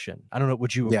depression. I don't know.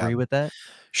 Would you Yeah, agree with that?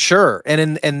 sure,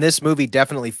 and in this movie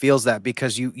definitely feels that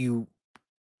because the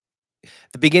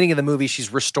beginning of the movie, she's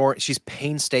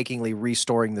painstakingly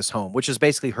restoring this home, which is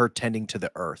basically her tending to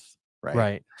the earth, right?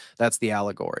 Right. That's the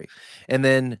allegory. And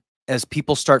then as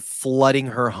people start flooding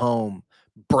her home,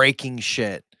 breaking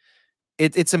shit,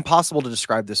 it's impossible to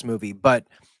describe this movie, but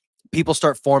people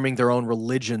start forming their own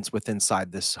religions with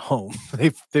inside this home.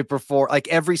 They perform like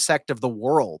every sect of the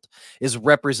world is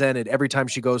represented every time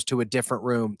she goes to a different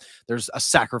room. There's a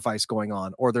sacrifice going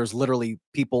on, or there's literally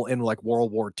people in like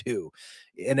World War II.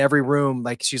 In every room,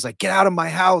 like she's like, "Get out of my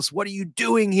house! What are you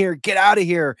doing here? Get out of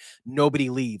here!" Nobody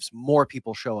leaves. More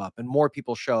people show up, and more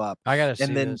people show up, I gotta and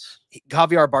see then this.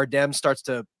 Javier Bardem starts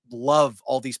to love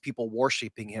all these people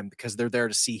worshiping him because they're there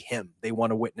to see him. They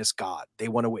want to witness God. They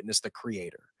want to witness the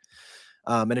Creator.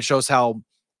 And it shows how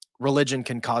religion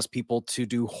can cause people to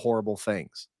do horrible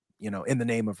things, in the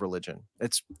name of religion.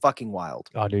 It's fucking wild.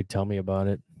 Oh, dude, tell me about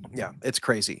it. Yeah, it's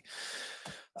crazy.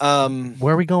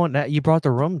 Where are we going now? You brought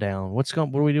the room down. What are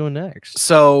we doing next?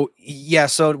 So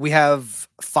we have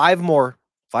five more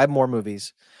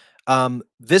movies.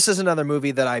 This is another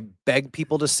movie that I beg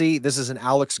people to see. This is an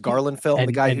Alex Garland film,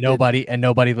 the guy who did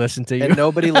Nobody listened to you. and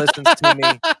nobody listens to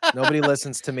me. Nobody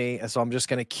listens to me, and so I'm just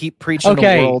gonna keep preaching the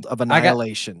Okay, world of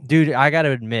annihilation. dude, I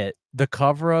gotta admit, the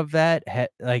cover of that,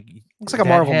 like Looks like a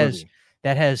Marvel movie.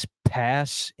 that has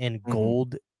pass in Mhm.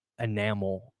 gold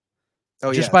enamel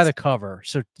Oh, just by yes. the cover.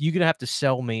 So you're gonna have to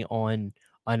sell me on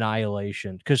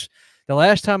Annihilation because the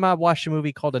last time I watched a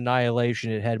movie called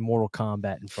Annihilation, it had Mortal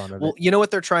Kombat in front of Well, it. you know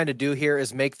what they're trying to do here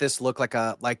is make this look like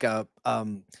a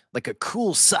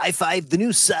cool sci-fi, the new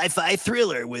sci-fi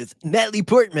thriller with Natalie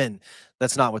Portman.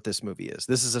 That's not what this movie is.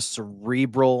 This is a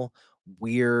cerebral,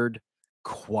 weird,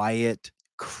 quiet,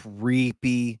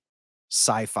 creepy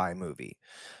sci-fi movie.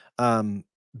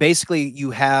 Basically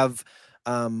you have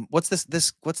what's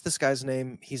this guy's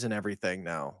name? He's in everything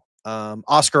now.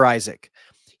 Oscar Isaac.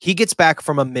 He gets back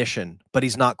from a mission, but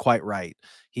he's not quite right.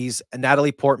 He's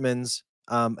Natalie Portman's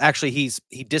actually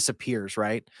he disappears,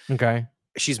 right? Okay.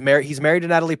 He's married to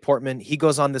Natalie Portman. He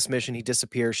goes on this mission, he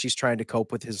disappears. She's trying to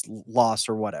cope with his loss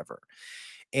or whatever.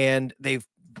 And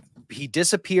he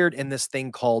disappeared in this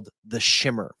thing called the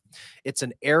Shimmer. It's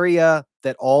an area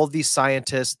that all of these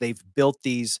scientists, they've built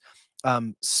these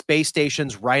space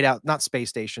stations not space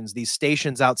stations, these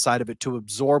stations outside of it to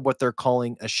absorb what they're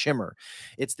calling a shimmer.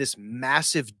 It's this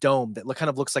massive dome that kind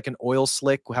of looks like an oil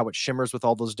slick, how it shimmers with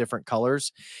all those different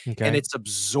colors. And Okay. it's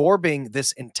absorbing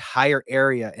this entire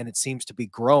area, and it seems to be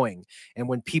growing. And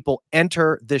when people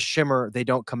enter this shimmer, they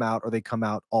don't come out, or they come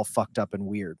out all fucked up and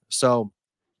weird. So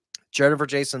Jennifer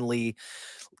Jason Leigh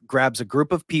grabs a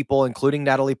group of people, including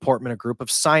Natalie Portman, a group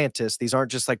of scientists. These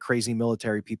aren't just like crazy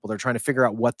military people. They're trying to figure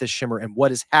out what this shimmer and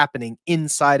what is happening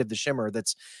inside of the shimmer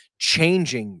that's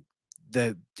changing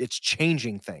it's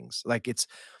changing things. Like it's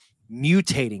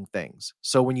mutating things.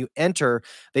 So when you enter,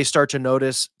 they start to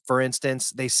notice, for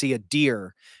instance, they see a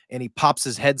deer and he pops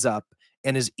his heads up,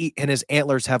 and his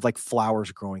antlers have like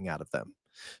flowers growing out of them.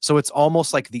 So it's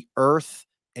almost like the earth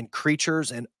and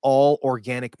creatures and all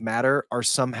organic matter are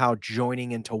somehow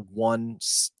joining into one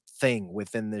thing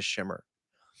within this shimmer.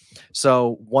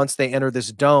 So once they enter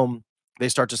this dome, they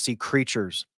start to see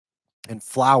creatures and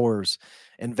flowers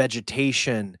and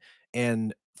vegetation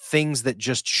and things that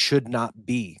just should not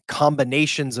be,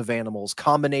 combinations of animals,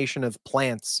 combination of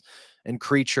plants and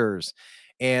creatures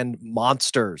and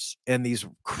monsters, and these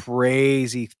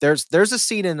crazy there's a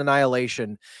scene in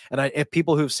Annihilation, and if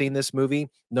people who've seen this movie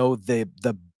know the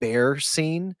bear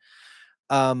scene.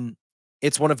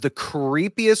 It's one of the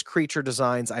creepiest creature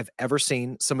designs I've ever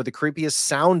seen, some of the creepiest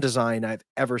sound design I've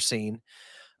ever seen.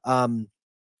 um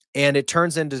and it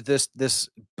turns into this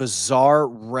bizarre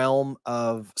realm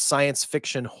of science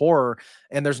fiction horror,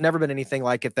 and there's never been anything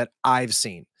like it that I've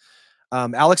seen.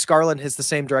 Alex Garland is the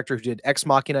same director who did Ex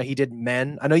Machina. He did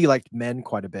Men. I know you liked Men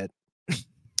quite a bit.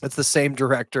 It's the same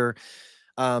director.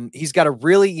 He's got a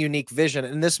really unique vision,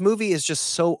 and this movie is just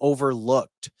so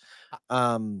overlooked.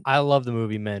 I love the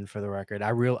movie Men, for the record.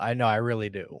 I know I really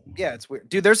do. Yeah, it's weird.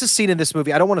 Dude, there's a scene in this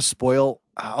movie. I don't want to spoil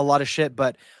a lot of shit,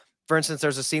 but for instance,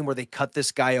 there's a scene where they cut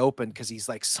this guy open because he's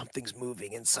like, something's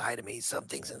moving inside of me.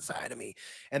 Something's inside of me.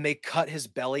 And they cut his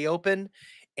belly open,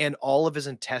 and all of his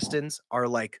intestines are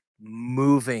like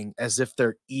moving as if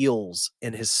they're eels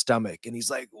in his stomach. And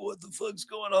he's like, what the fuck's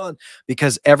going on?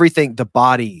 Because everything, the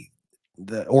body,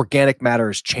 the organic matter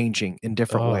is changing in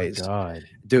different ways. God.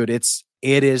 Dude,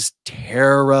 it is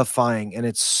terrifying, and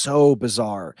it's so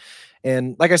bizarre.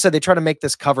 And like I said, they try to make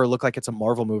this cover look like it's a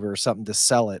Marvel movie or something to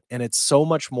sell it. And it's so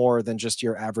much more than just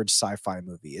your average sci-fi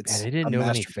movie. It's they didn't do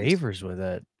any favors with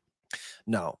it.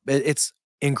 No, it's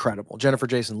incredible. Jennifer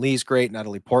Jason Leigh's great.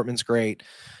 Natalie Portman's great.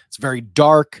 It's very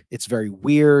dark. It's very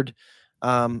weird.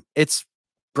 It's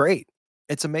great.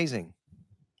 It's amazing.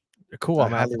 Cool.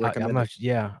 I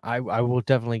will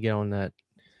definitely get on that.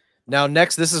 Now,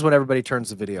 next, this is when everybody turns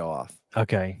the video off.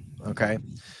 Okay. Okay.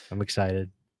 I'm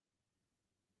excited.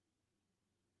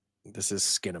 This is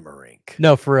Skinamarink.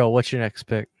 No, for real. What's your next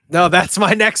pick? No, that's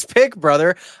my next pick,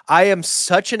 brother. I am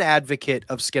such an advocate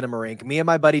of Skinamarink. Me and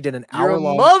my buddy did an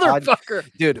hour-long motherfucker.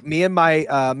 Dude, me and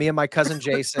my cousin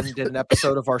Jason did an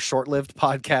episode of our short-lived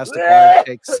podcast.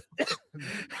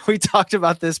 We talked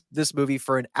about this movie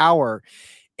for an hour,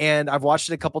 and I've watched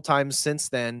it a couple times since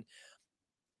then.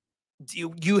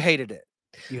 You hated it.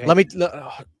 Let me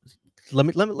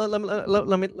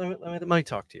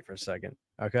talk to you for a second,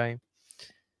 okay?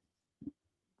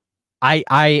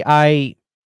 I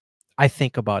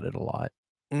think about it a lot.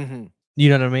 Mm-hmm. You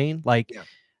know what I mean? Like, yeah.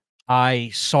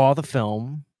 I saw the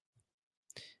film.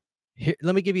 Here,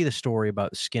 let me give you the story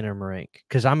about Skinamarink,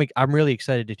 because I'm really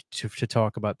excited to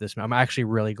talk about this. I'm actually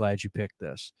really glad you picked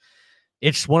this.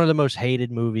 It's one of the most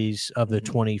hated movies of the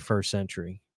 21st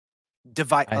century.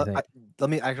 I'm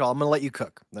gonna let you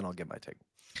cook, then I'll get my take.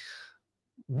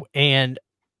 And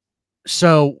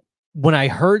so when I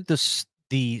heard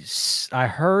I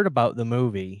heard about the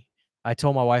movie, I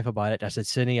told my wife about it. I said,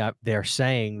 Sydney, they're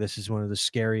saying this is one of the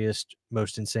scariest,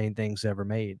 most insane things ever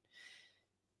made.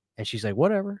 And she's like,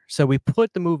 whatever. So we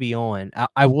put the movie on.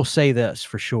 I will say this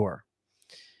for sure.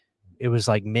 It was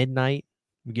like midnight.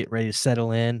 We get ready to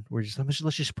settle in. Let's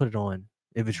just put it on.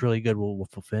 If it's really good, we'll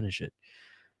finish it.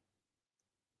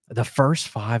 The first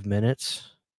 5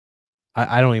 minutes,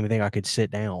 I don't even think I could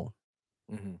sit down.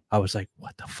 Mm-hmm. I was like,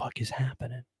 what the fuck is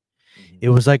happening? Mm-hmm.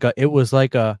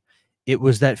 It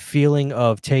was that feeling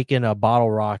of taking a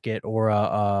bottle rocket or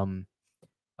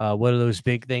what are those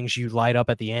big things you light up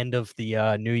at the end of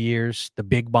the New Year's, the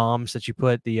big bombs that you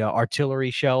put, the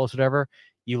artillery shells, whatever.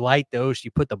 You light those,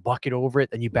 you put the bucket over it,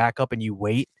 then you back up and you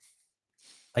wait.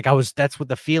 Like that's what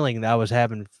the feeling that I was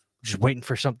having, just waiting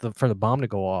for the bomb to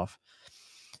go off.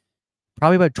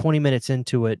 Probably about 20 minutes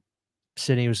into it,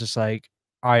 Sydney was just like,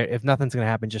 all right, if nothing's going to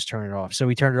happen, just turn it off. So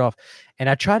we turned it off, and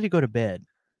I tried to go to bed.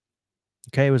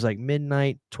 Okay, it was like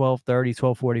midnight, 12:30,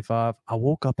 12:45. I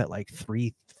woke up at like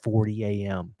 3:40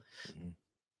 a.m. Mm-hmm.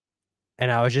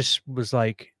 And I was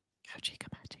like,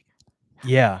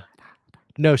 yeah.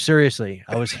 No, seriously.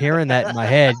 I was hearing that in my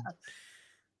head,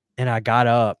 and I got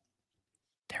up.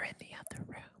 They're in the other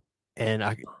room. And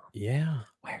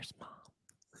Where's mom?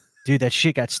 Dude, that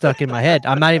shit got stuck in my head.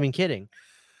 I'm not even kidding.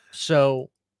 So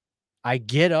I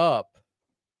get up,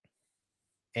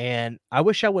 and I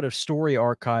wish I would have story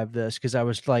archived this, because I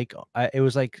was like,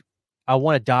 I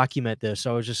want to document this.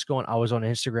 So I was on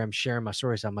Instagram sharing my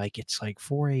stories. I'm like, it's like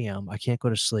 4 a.m. I can't go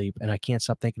to sleep, and I can't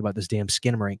stop thinking about this damn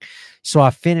Skinamarink. So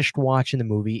I finished watching the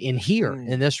movie in here,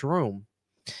 in this room,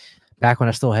 back when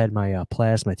I still had my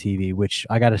plasma TV, which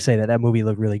I got to say that movie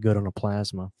looked really good on a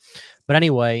plasma. But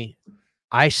anyway,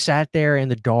 I sat there in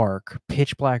the dark,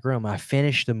 pitch black room. I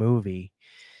finished the movie.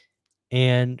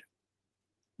 And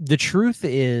the truth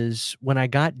is, when I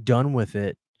got done with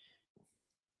it,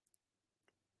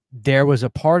 there was a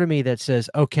part of me that says,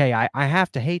 okay, I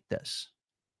have to hate this.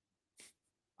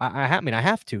 I mean, I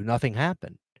have to. Nothing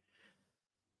happened.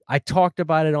 I talked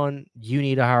about it on You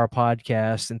Need to Hire a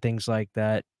Podcast and things like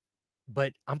that.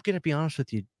 But I'm going to be honest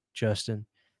with you, Justin.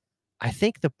 I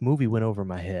think the movie went over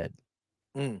my head.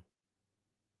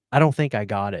 I don't think I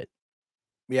got it.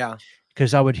 Yeah.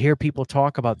 Because I would hear people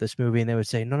talk about this movie, and they would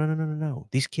say, no.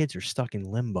 These kids are stuck in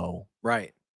limbo.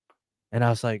 Right. And I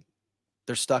was like,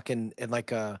 they're stuck in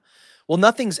like a, well,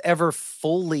 nothing's ever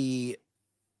fully.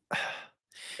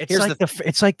 It's like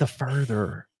it's like the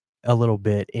further a little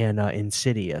bit in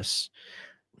Insidious.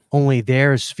 Only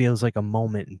theirs feels like a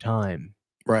moment in time,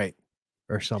 right.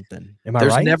 or something. Am I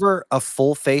There's right? never a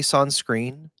full face on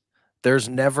screen. There's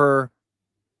never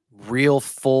real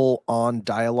full on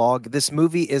dialogue. This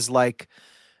movie is like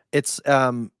it's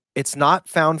not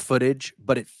found footage,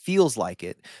 but it feels like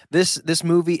it. This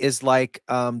movie is like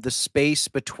the space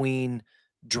between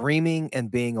dreaming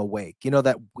and being awake. You know,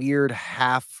 that weird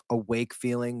half awake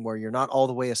feeling where you're not all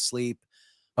the way asleep,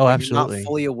 Oh, but you're not absolutely.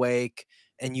 fully awake,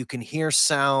 and you can hear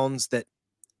sounds that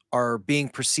are being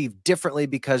perceived differently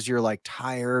because you're like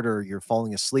tired or you're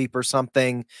falling asleep or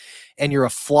something, and you're a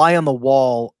fly on the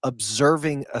wall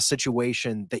observing a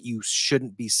situation that you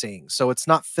shouldn't be seeing. So it's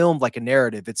not filmed like a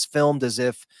narrative. It's filmed as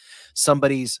if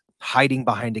somebody's hiding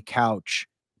behind a couch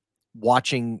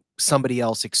watching somebody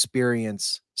else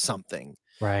experience something.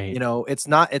 Right. You know, it's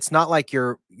not like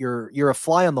you're a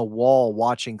fly on the wall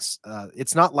watching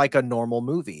it's not like a normal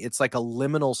movie. It's like a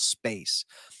liminal space.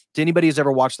 To anybody who's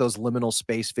ever watched those liminal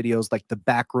space videos, like the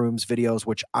Backrooms videos,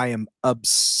 which I am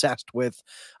obsessed with.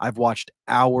 I've watched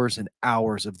hours and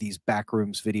hours of these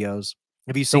Backrooms videos.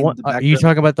 Have you The seen one the you Backrooms?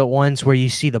 talking about the ones where you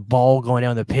see the ball going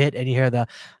down the pit and you hear the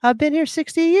 "I've been here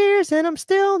 60 years and I'm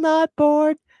still not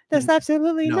bored. There's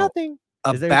absolutely No. nothing."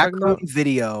 A Is that what you're talking backroom about?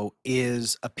 video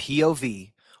is a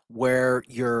POV where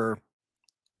you're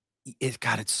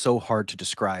God, it's so hard to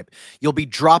describe. You'll be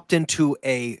dropped into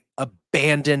a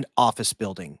abandoned office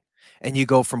building, and you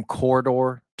go from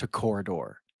corridor to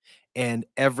corridor, and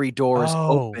every door is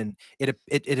Oh, open.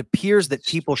 It appears that s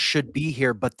people should be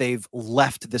here, but they've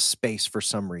left this space for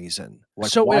some reason. Like,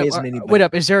 so why isn't wait anybody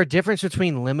up. Is there a difference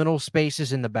between liminal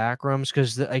spaces and the back rooms?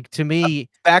 'Cause like, to me,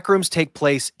 Backrooms take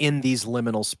place in these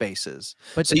liminal spaces.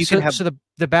 but So you can have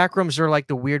the back rooms are like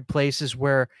the weird places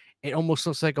where it almost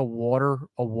looks like a water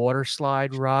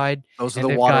slide ride, those are and the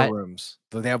they've water got rooms.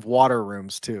 They have water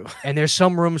rooms too. and there's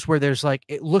some rooms where there's like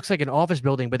it looks like an office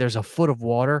building, but there's a foot of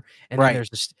water, and then Right, there's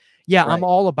this. Yeah, I'm right.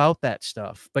 all about that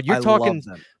stuff. But you're I talking, love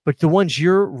them. but the ones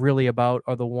you're really about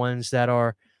are the ones that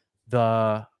are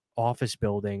the office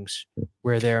buildings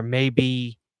where there may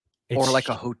be Or like it's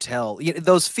a hotel.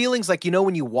 Those feelings like,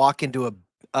 when you walk into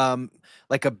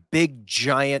like a big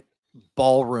giant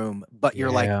ballroom, but you're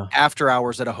like yeah, after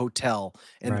hours at a hotel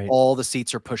and right. all the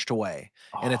seats are pushed away.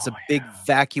 And it's Oh a big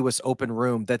vacuous open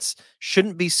room that's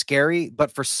shouldn't be scary,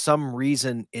 but for some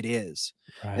reason it is.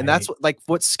 yeah, And that's right,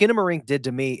 what Skinamarink did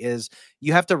to me is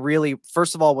you have to really,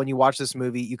 first of all, when you watch this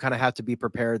movie, you kind of have to be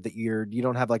prepared that you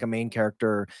don't have like a main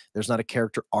character. There's not a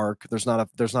character arc. There's not a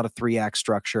 3-act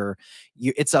structure.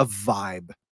 It's a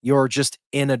vibe. You're just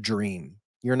in a dream.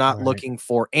 You're not right, looking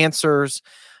for answers.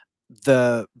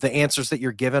 The answers that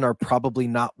you're given are probably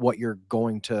not what you're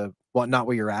going to not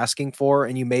what you're asking for,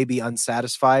 and you may be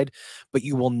unsatisfied, but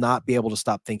you will not be able to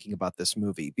stop thinking about this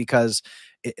movie because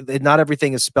not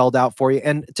everything is spelled out for you.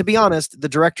 And to be honest, the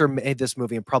director made this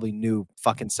movie and probably knew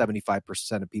fucking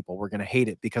 75% of people were going to hate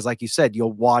it because, like you said,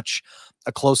 you'll watch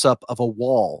a close up of a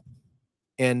wall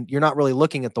and you're not really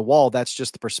looking at the wall. That's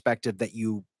just the perspective that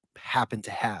you happen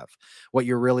to have. What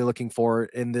you're really looking for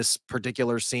in this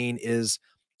particular scene is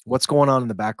what's going on in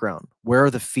the background. Where are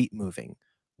the feet moving?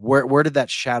 Where did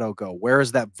that shadow go? Where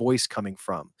is that voice coming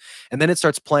from? And then it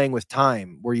starts playing with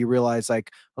time where you realize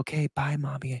like, okay, bye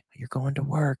mommy, you're going to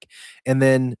work. And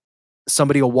then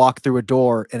somebody will walk through a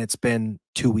door and it's been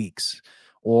 2 weeks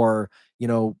or,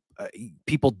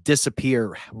 people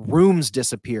disappear, rooms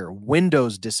disappear,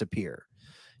 windows disappear.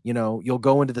 You'll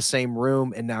go into the same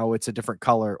room and now it's a different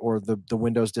color or the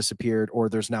windows disappeared or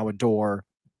there's now a door.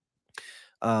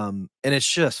 And it's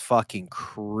just fucking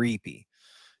creepy.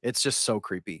 It's just so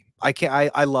creepy.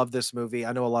 I love this movie.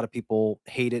 I know a lot of people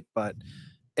hate it, but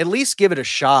at least give it a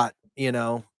shot.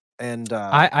 And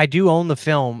I do own the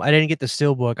film. I didn't get the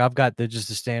steelbook. I've got just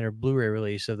the standard Blu-ray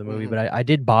release of the movie, mhm, but I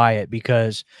did buy it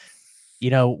because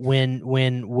when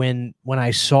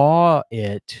I saw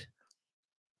it,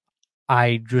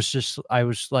 I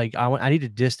was like I need to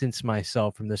distance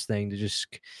myself from this thing to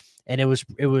just, and it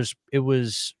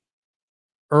was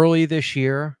early this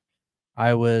year.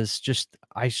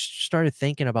 I started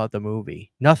thinking about the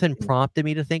movie. Nothing mhm, prompted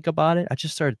me to think about it. I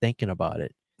just started thinking about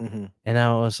it. mhm. And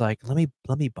I was like, let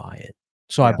me buy it.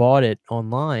 So I Yeah. bought it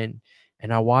online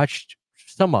and I watched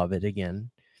some of it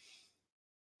again.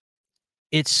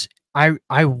 It's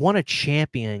I want to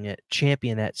champion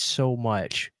that so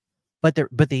much. But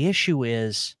the issue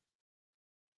is,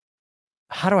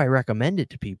 how do I recommend it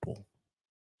to people?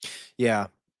 Yeah.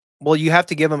 Well, you have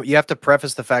to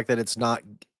preface the fact that it's not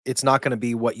going to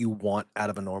be what you want out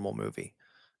of a normal movie.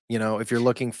 You know, if you're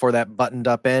looking for that buttoned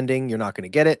up ending, you're not going to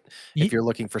get it. If you're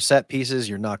looking for set pieces,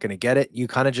 you're not going to get it. You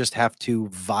kind of just have to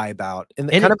vibe out,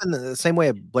 and kind of in the same way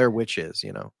of Blair Witch is.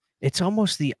 You know, it's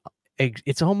almost the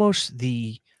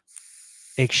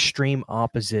extreme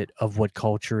opposite of what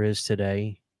culture is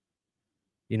today.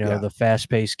 You know, the fast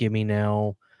paced, give me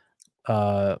now,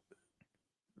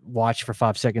 watch for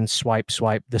 5 seconds, swipe,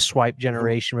 the swipe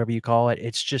generation, whatever you call it.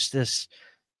 It's just this.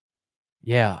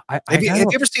 Yeah. Have you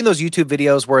ever seen those YouTube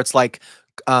videos where it's like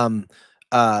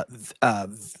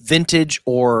vintage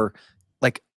or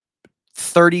like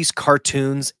 30s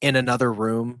cartoons in another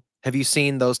room? Have you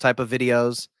seen those type of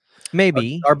videos?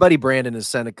 Maybe. Our buddy Brandon has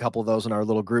sent a couple of those in our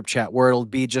little group chat where it'll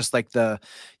be just like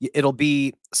it'll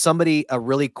be somebody, a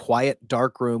really quiet,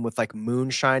 dark room with like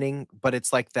moon shining, but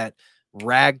it's like that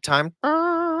ragtime.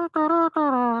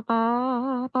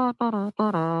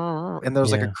 And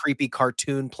there's like a creepy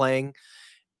cartoon playing.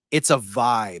 It's a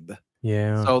vibe.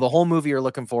 Yeah. So the whole movie you're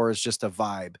looking for is just a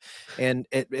vibe, and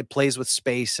it plays with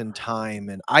space and time.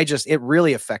 And it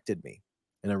really affected me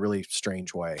in a really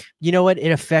strange way. You know what?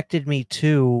 It affected me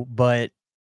too, but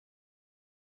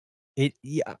it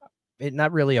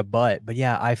not really a but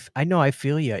yeah, I know, I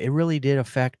feel you. It really did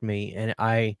affect me. And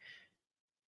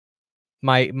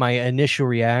my initial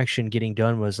reaction getting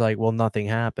done was like, well, nothing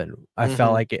happened. I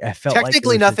felt like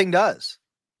technically nothing does.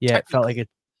 Yeah. It felt like it.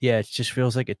 Yeah. It just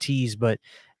feels like a tease, but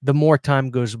the more time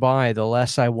goes by, the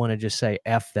less I want to just say,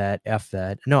 F that.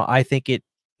 No, I think it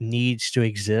needs to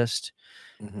exist.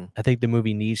 I think the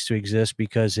movie needs to exist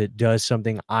because it does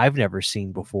something I've never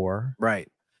seen before. Right.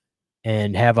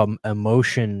 And have a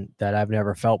emotion that I've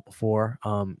never felt before.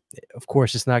 Of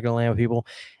course, it's not going to land with people.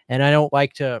 And I don't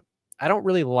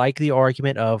really like the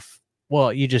argument of,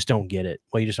 well, you just don't get it.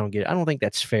 Well, you just don't get it. I don't think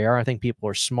that's fair. I think people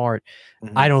are smart.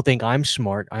 I don't think I'm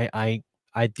smart. I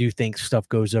do think stuff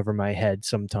goes over my head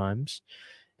sometimes.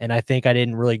 And I think I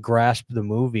didn't really grasp the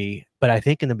movie. But I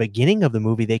think in the beginning of the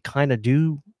movie, they kind of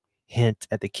do hint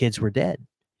at the kids were dead,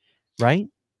 right?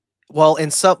 Well,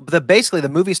 basically the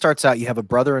movie starts out, you have a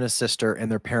brother and a sister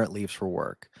and their parent leaves for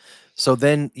work. So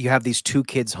then you have these two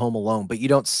kids home alone, but you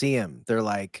don't see them. They're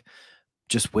like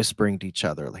just whispering to each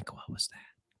other, like, what was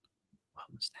that? What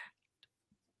was that?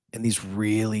 And these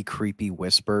really creepy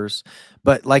whispers.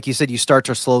 But like you said, you start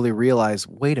to slowly realize,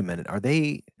 wait a minute, are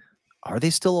they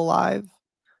still alive?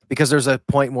 Because there's a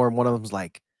point where one of them's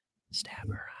like, stab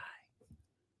her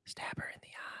in the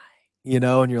eye, you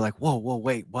know, and you're like, whoa,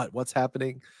 wait, what's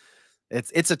happening?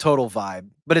 It's a total vibe,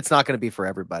 but it's not going to be for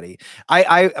everybody. But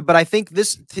I think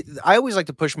I always like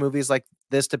to push movies like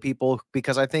this to people,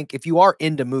 because I think if you are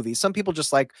into movies, some people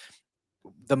just like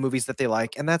the movies that they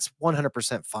like, and that's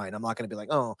 100% fine. I'm not going to be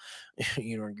like, oh,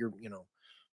 you're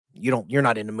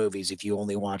not into movies if you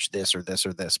only watch this or this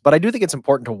or this. But I do think it's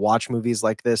important to watch movies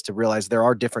like this to realize there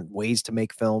are different ways to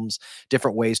make films,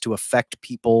 different ways to affect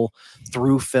people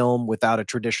through film without a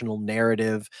traditional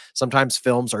narrative. Sometimes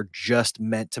films are just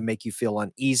meant to make you feel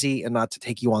uneasy and not to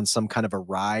take you on some kind of a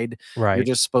ride. Right. You're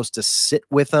just supposed to sit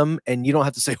with them, and you don't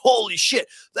have to say, holy shit,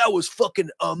 that was fucking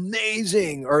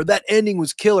amazing, or that ending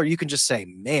was killer. You can just say,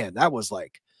 man, that was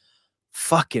like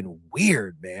fucking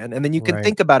weird, man. And then you can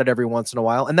think about it every once in a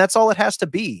while, and that's all it has to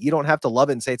be. You don't have to love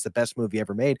it and say it's the best movie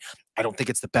ever made. I don't think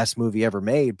it's the best movie ever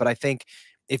made, but I think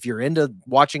if you're into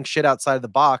watching shit outside of the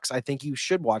box, I think you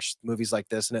should watch movies like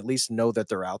this and at least know that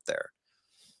they're out there,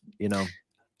 you know.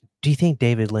 Do you think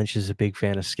David Lynch is a big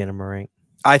fan of Skinamarink?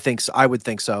 I think so. I would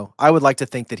think so. I would like to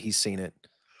think that he's seen it.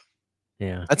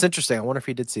 Yeah, that's interesting. I wonder if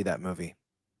he did see that movie.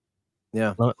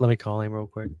 Yeah, let me call him real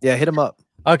quick. Yeah, hit him up.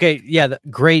 Okay, yeah,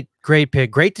 great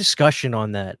pick. Great discussion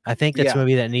on that. I think that's a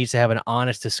movie that needs to have an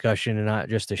honest discussion and not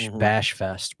just a bash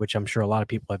fest, which I'm sure a lot of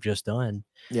people have just done.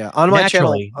 Yeah, on my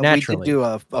channel, we did do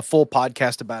a full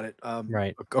podcast about it.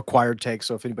 Right, acquired take.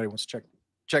 So if anybody wants to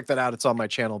check that out, it's on my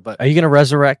channel. But are you going to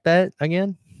resurrect that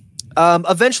again?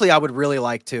 Eventually, I would really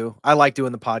like to. I like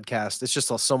doing the podcast. It's just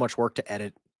so much work to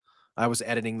edit. I was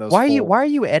editing those. Why are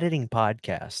you editing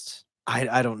podcasts?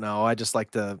 I don't know. I just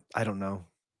like to. I don't know.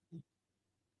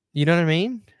 You know what I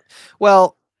mean?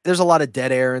 Well, there's a lot of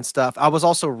dead air and stuff. I was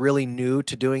also really new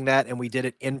to doing that, and we did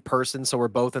it in person, so we're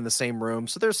both in the same room.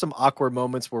 So there's some awkward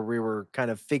moments where we were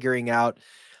kind of figuring out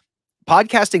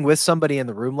podcasting with somebody in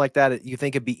the room like that. You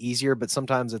think it'd be easier, but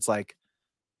sometimes it's like,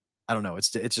 I don't know. It's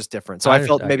just different. So I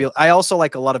felt maybe I also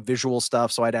like a lot of visual stuff,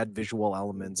 so I'd add visual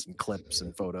elements and clips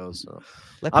and photos. So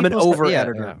I'm an over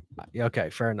editor. Yeah. Okay,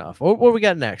 fair enough. What we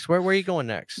got next? Where are you going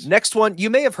next? Next one, you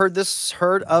may have heard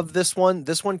of this one.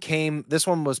 This one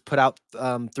was put out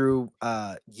through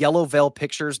Yellow Veil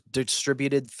Pictures,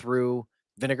 distributed through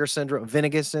Vinegar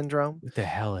Syndrome. What the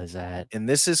hell is that? And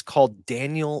this is called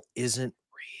Daniel Isn't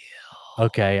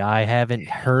Okay, I haven't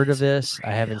heard of is this.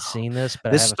 I haven't seen this,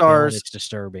 but This I have a feeling stars- it's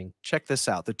disturbing. Check this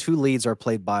out. The two leads are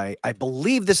played by, I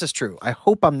believe this is true. I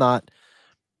hope I'm not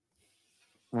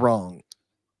wrong.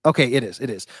 Okay, it is. It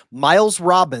is Miles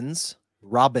Robbins,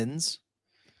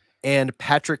 and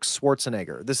Patrick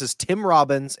Schwarzenegger. This is Tim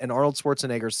Robbins and Arnold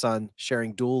Schwarzenegger's son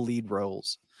sharing dual lead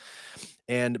roles.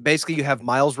 And basically, you have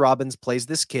Miles Robbins plays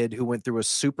this kid who went through a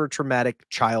super traumatic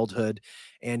childhood,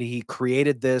 and he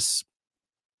created this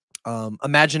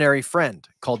imaginary friend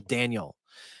called Daniel.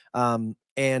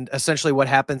 And essentially, what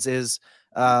happens is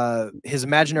his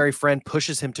imaginary friend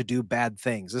pushes him to do bad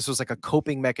things. This was like a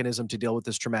coping mechanism to deal with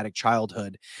this traumatic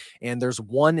childhood. And there's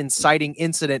one inciting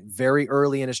incident very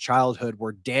early in his childhood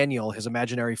where Daniel, his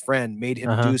imaginary friend, made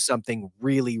him do something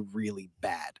really, really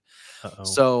bad.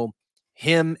 So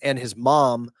him and his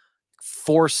mom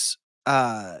force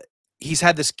he's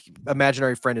had this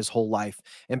imaginary friend his whole life,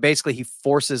 and basically he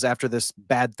forces, after this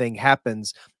bad thing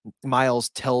happens, Miles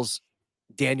tells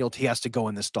Daniel he has to go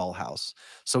in this dollhouse.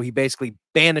 So he basically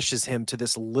banishes him to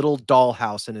this little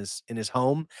dollhouse in his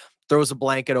home, throws a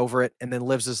blanket over it, and then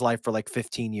lives his life for like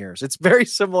 15 years. It's very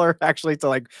similar actually to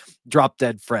like Drop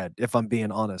Dead Fred, if I'm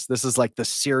being honest. This is like the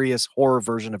serious horror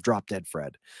version of Drop Dead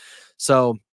Fred.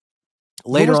 So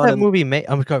later on that movie made,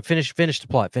 I'm going to finish the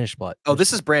plot. Oh,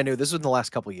 this is brand new. This was in the last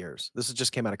couple years. This has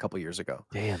just came out a couple years ago.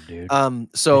 Damn, dude.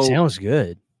 So it sounds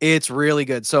good. It's really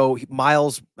good. So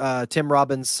Miles, Tim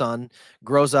Robbins' son,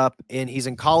 grows up and he's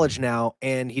in college now,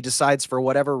 and he decides for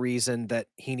whatever reason that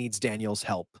he needs Daniel's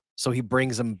help. So he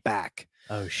brings him back.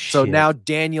 Oh shit. So now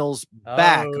Daniel's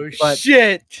back, but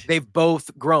they've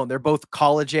both grown. They're both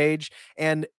college age.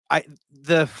 And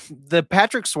the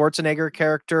Patrick Schwarzenegger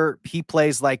character, he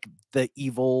plays like the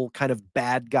evil kind of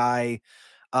bad guy,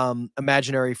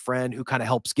 imaginary friend who kind of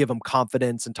helps give him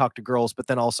confidence and talk to girls, but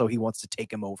then also he wants to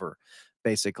take him over,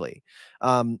 basically.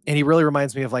 And he really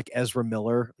reminds me of like Ezra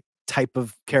Miller type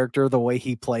of character, the way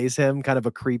he plays him, kind of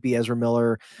a creepy Ezra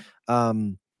Miller,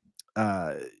 killing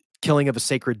of a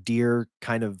sacred deer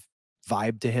kind of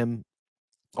vibe to him,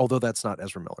 although that's not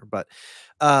Ezra Miller. But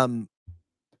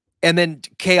and then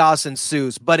chaos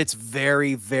ensues, but it's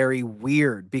very, very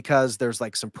weird because there's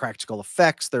like some practical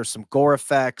effects. There's some gore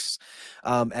effects,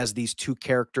 as these two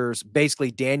characters,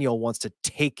 basically Daniel wants to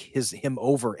take him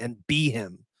over and be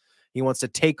him. He wants to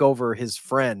take over his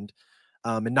friend,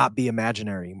 and not be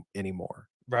imaginary anymore.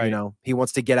 Right. You know, he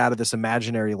wants to get out of this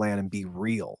imaginary land and be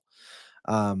real.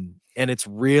 And it's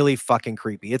really fucking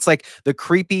creepy. It's like the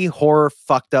creepy horror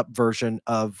fucked up version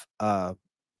of,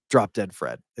 Drop Dead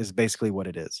Fred is basically what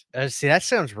it is. See, that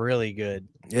sounds really good.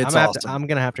 It's awesome. I'm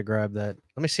gonna have to grab that.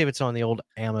 Let me see if it's on the old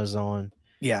Amazon.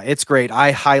 Yeah, it's great.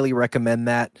 I highly recommend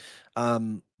that.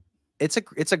 It's a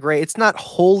great. It's not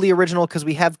wholly original because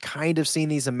we have kind of seen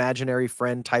these imaginary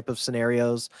friend type of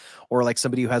scenarios, or like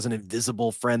somebody who has an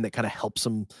invisible friend that kind of helps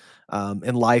them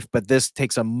in life. But this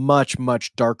takes a much,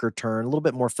 much darker turn, a little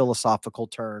bit more philosophical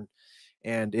turn,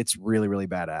 and it's really, really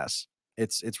badass.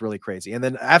 It's really crazy. And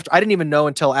then after, I didn't even know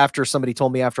until after somebody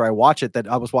told me after I watch it that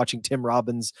I was watching Tim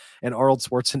Robbins and Arnold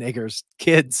Schwarzenegger's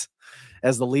kids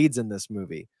as the leads in this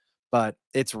movie. But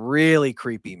it's really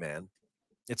creepy, man.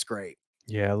 It's great.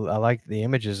 Yeah, I like the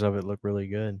images of it. Look really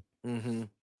good.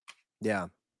 Yeah.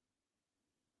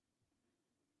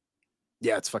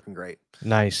 Yeah, it's fucking great.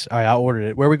 Nice. All right, I ordered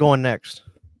it. Where are we going next?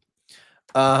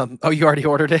 Oh, you already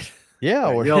ordered it?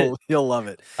 Yeah, right, you'll love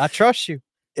it. I trust you.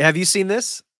 Have you seen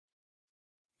this?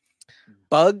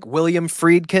 Bug, William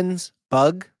Friedkin's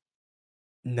Bug?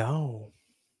 No.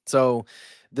 So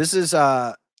this is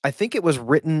I think it was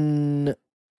written,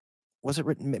 was it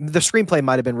written? The screenplay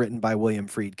might have been written by William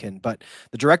Friedkin, but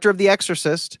the director of The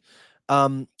Exorcist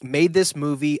made this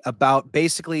movie about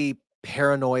basically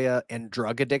paranoia and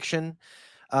drug addiction.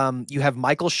 You have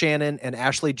Michael Shannon and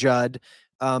Ashley Judd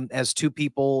as two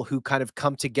people who kind of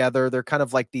come together. They're kind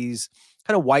of like these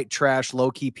kind of white trash,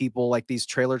 low-key people, like these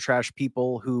trailer trash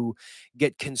people who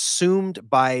get consumed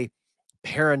by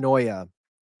paranoia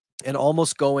and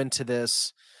almost go into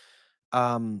this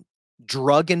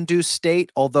drug-induced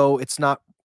state, although it's not.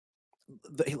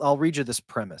 I'll read you this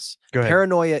premise.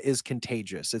 Paranoia is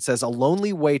contagious. It says a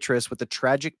lonely waitress with a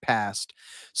tragic past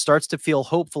starts to feel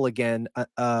hopeful again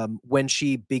when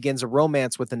she begins a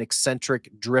romance with an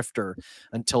eccentric drifter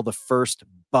until the first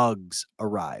bugs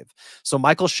arrive. So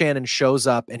Michael Shannon shows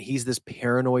up and he's this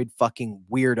paranoid fucking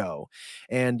weirdo.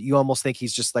 And you almost think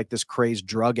he's just like this crazed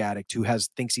drug addict who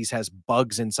thinks he has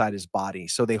bugs inside his body.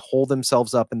 So they hold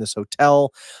themselves up in this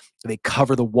hotel. They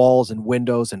cover the walls and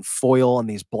windows and foil on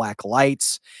these black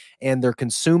lights, and they're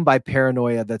consumed by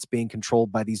paranoia that's being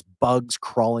controlled by these bugs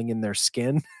crawling in their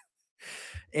skin.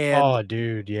 And Oh,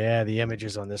 dude, yeah, the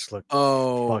images on this look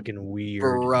oh, fucking weird.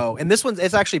 bro. And this one's,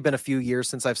 it's actually been a few years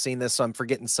since I've seen this, so I'm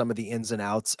forgetting some of the ins and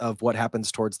outs of what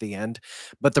happens towards the end.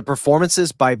 But the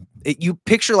performances by it, you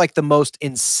picture like the most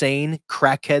insane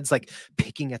crackheads, like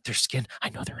picking at their skin. I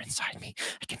know they're inside me.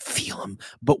 I can feel them.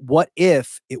 But what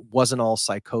if it wasn't all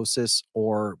psychosis?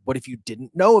 Or what if you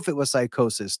didn't know if it was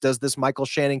psychosis? Does this Michael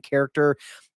Shannon character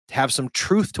have some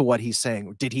truth to what he's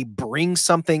saying? Did he bring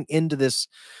something into this,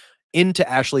 into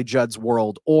Ashley Judd's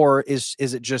world, or is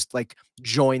it just like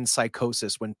joint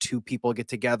psychosis when two people get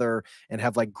together and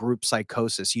have like group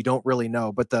psychosis? You don't really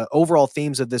know, but the overall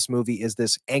themes of this movie is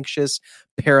this anxious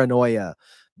paranoia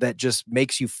that just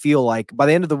makes you feel like by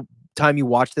the end of the time you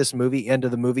watch this movie, end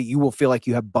of the movie, you will feel like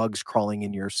you have bugs crawling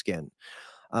in your skin.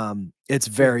 It's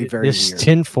very, very this weird.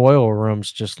 tinfoil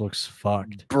rooms just looks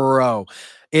fucked, Bro.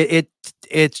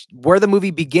 It's where the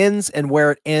movie begins and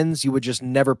where it ends. You would just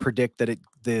never predict that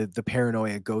the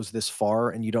paranoia goes this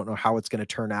far, and you don't know how it's going to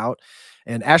turn out.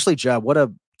 And Ashley Judd, what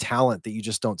a talent that you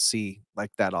just don't see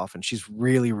like that often. She's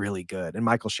really, really good, and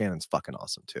Michael Shannon's fucking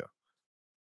awesome too.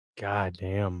 god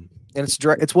damn. And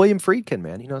it's William Friedkin,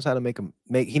 man. He knows how to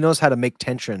he knows how to make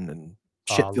tension and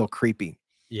shit feel creepy.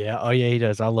 Yeah, oh yeah, he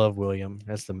does. I love William.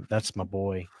 That's my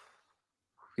boy.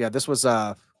 Yeah, this was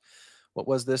what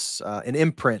was this? An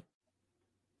imprint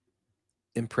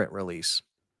release.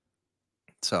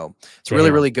 So it's really,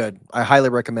 really good. I highly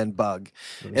recommend Bug.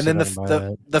 And then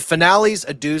the finale's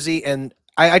a doozy. And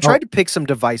I tried to pick some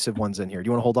divisive ones in here. Do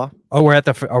you want to hold off? Oh,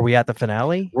 are we at the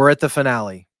finale? We're at the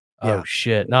finale. Yeah. Oh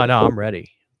shit. No, I'm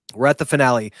ready. We're at the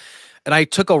finale. And I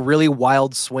took a really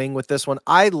wild swing with this one.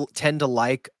 I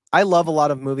love a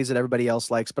lot of movies that everybody else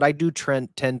likes, but I do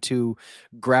tend to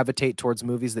gravitate towards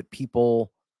movies that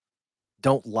people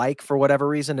don't like for whatever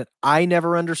reason. And I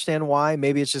never understand why.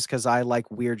 Maybe it's just because I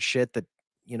like weird shit that,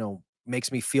 you know,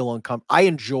 makes me feel uncomfortable. I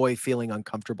enjoy feeling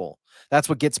uncomfortable. That's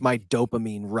what gets my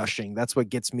dopamine rushing. That's what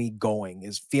gets me going,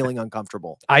 is feeling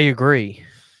uncomfortable. I agree.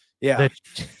 Yeah.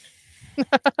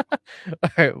 All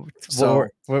right. So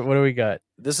what do we got?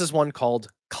 This is one called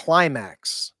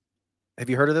Climax. Have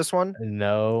you heard of this one?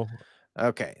 No.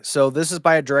 Okay. So this is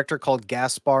by a director called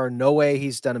Gaspar Noé.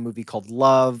 He's done a movie called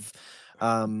Love.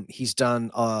 He's done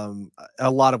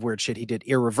a lot of weird shit. He did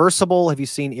Irreversible. Have you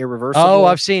seen Irreversible? Oh,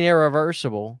 I've seen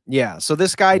Irreversible. Yeah. So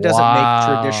this guy doesn't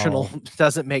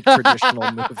make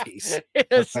traditional movies.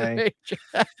 Okay?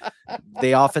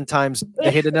 They oftentimes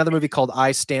hit another movie called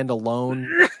I Stand Alone,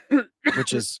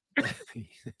 which is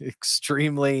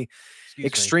extremely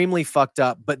fucked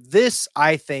up. But this,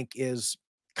 I think, is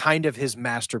kind of his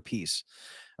masterpiece.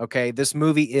 Okay. This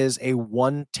movie is a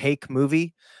one-take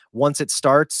movie. Once it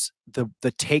starts,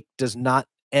 the take does not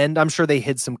end. I'm sure they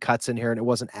hid some cuts in here and it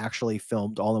wasn't actually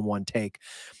filmed all in one take,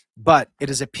 but it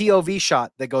is a POV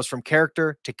shot that goes from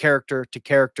character to character to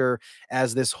character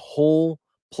as this whole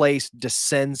place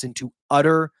descends into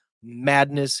utter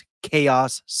madness,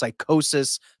 chaos,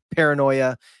 psychosis,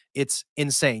 paranoia. It's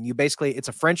insane. It's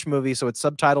a French movie, so it's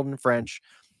subtitled in French.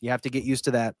 You have to get used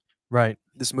to that. Right.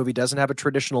 This movie doesn't have a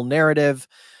traditional narrative.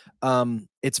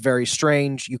 It's very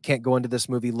strange. You can't go into this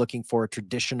movie looking for a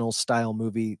traditional style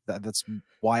movie. That's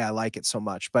why I like it so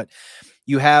much. But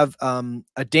you have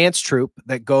a dance troupe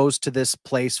that goes to this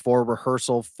place for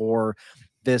rehearsal for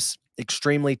this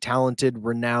extremely talented,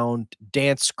 renowned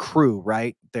dance crew,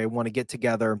 right? They want to get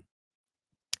together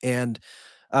and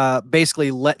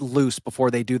basically let loose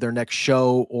before they do their next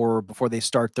show or before they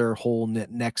start their whole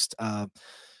next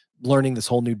learning this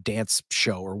whole new dance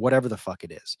show or whatever the fuck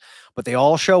it is. But they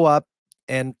all show up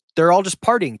and they're all just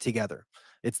partying together.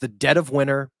 It's the dead of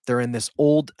winter. They're in this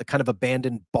old kind of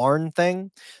abandoned barn thing.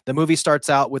 The movie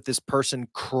starts out with this person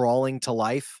crawling to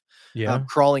life,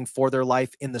 crawling for their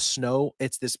life in the snow.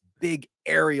 It's this big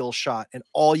aerial shot, and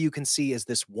all you can see is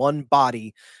this one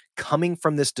body coming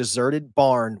from this deserted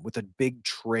barn with a big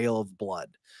trail of blood.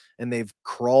 And they've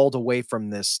crawled away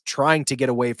from this, trying to get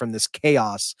away from this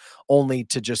chaos, only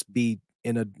to just be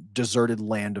in a deserted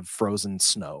land of frozen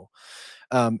snow.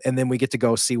 And then we get to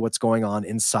go see what's going on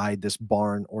inside this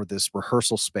barn or this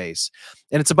rehearsal space.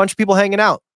 And it's a bunch of people hanging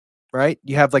out, right?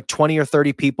 You have like 20 or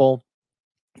 30 people.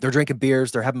 They're drinking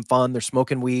beers. They're having fun. They're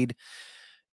smoking weed.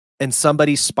 And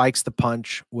somebody spikes the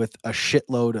punch with a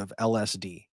shitload of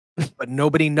LSD, but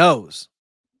nobody knows.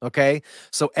 Okay.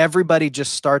 So everybody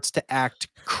just starts to act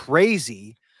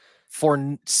crazy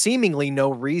for seemingly no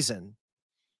reason.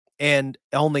 And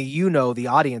only the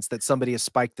audience, that somebody has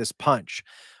spiked this punch.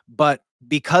 But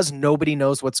because nobody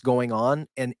knows what's going on,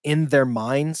 and in their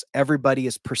minds, everybody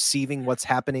is perceiving what's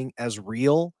happening as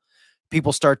real,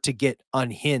 people start to get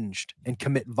unhinged and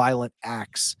commit violent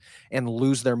acts and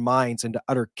lose their minds into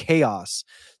utter chaos,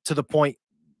 to the point.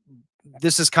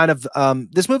 This is kind of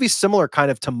this movie's similar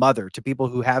kind of to Mother, to people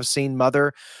who have seen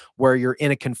Mother, where you're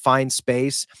in a confined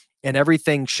space and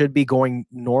everything should be going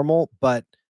normal, but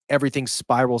everything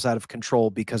spirals out of control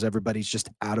because everybody's just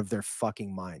out of their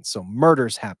fucking minds. So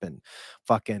murders happen,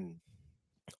 fucking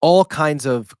all kinds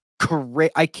of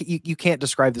you can't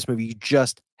describe this movie. You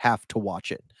just have to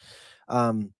watch it.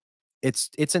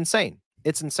 It's insane.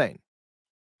 It's insane.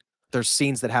 There's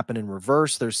scenes that happen in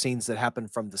reverse. There's scenes that happen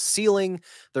from the ceiling.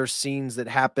 There's scenes that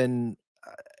happen.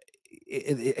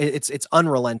 It's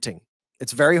unrelenting.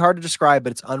 It's very hard to describe,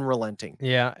 but it's unrelenting.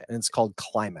 Yeah. And it's called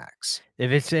Climax.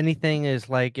 If it's anything is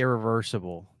like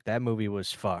Irreversible, that movie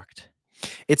was fucked.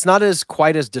 It's not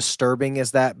quite as disturbing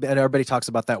as that. And everybody talks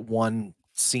about that one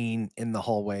scene in the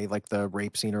hallway, like the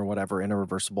rape scene or whatever in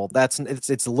Irreversible.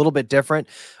 It's a little bit different,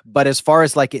 but as far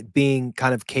as like it being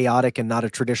kind of chaotic and not a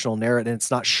traditional narrative, and it's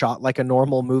not shot like a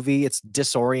normal movie, it's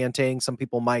disorienting. Some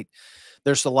people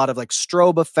there's a lot of like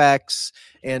strobe effects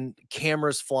and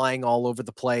cameras flying all over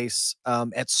the place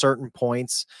at certain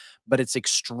points, but it's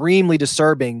extremely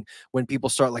disturbing when people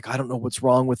start like, I don't know what's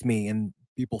wrong with me, and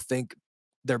people think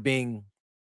they're being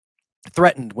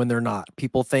threatened when they're not.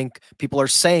 People think people are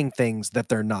saying things that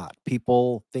they're not.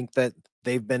 People think that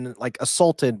they've been like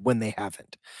assaulted when they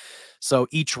haven't. So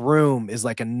each room is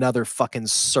like another fucking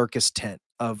circus tent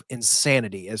of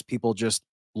insanity as people just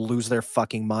lose their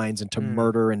fucking minds into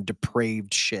murder and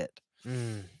depraved shit.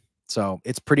 So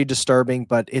it's pretty disturbing,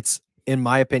 but it's, in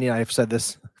my opinion, I've said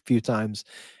this a few times,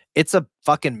 it's a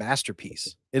fucking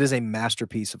masterpiece. It is a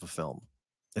masterpiece of a film.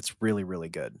 It's really, really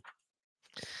good.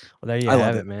 Well, there you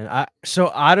have it, man.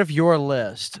 So out of your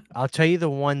list, I'll tell you the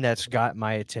one that's got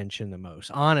my attention the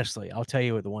most. Honestly, I'll tell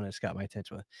you what the one that's got my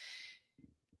attention with.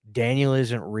 Daniel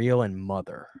Isn't Real and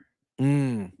Mother.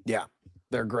 Yeah,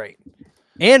 they're great.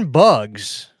 And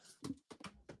Bugs.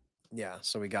 Yeah,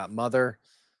 so we got Mother.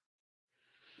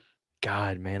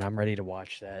 God, man, I'm ready to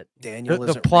watch that. Daniel the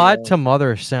Isn't plot Real. to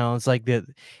Mother sounds like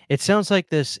it sounds like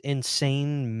this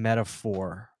insane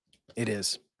metaphor. It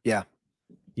is. Yeah.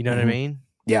 You know what I mean?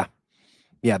 Yeah.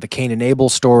 Yeah, the Cain and Abel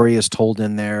story is told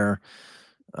in there.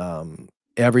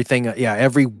 Everything,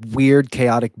 every weird,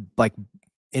 chaotic, like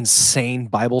insane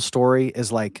Bible story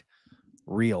is like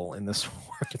real in this world.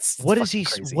 What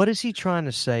is he trying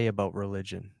to say about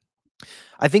religion?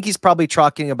 I think he's probably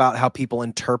talking about how people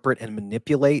interpret and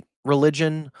manipulate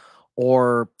religion,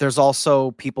 or there's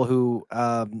also people who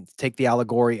take the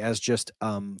allegory as just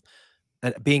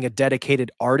being a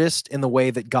dedicated artist in the way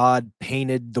that God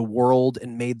painted the world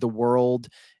and made the world,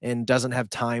 and doesn't have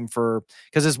time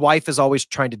because his wife is always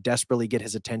trying to desperately get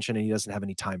his attention and he doesn't have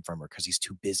any time from her because he's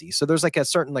too busy. So there's like a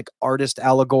certain like artist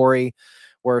allegory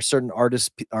where certain artists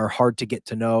are hard to get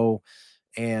to know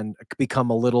and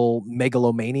become a little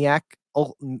megalomaniacal,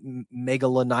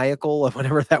 or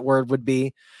whatever that word would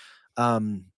be. I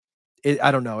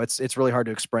don't know. It's really hard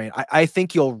to explain. I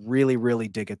think you'll really, really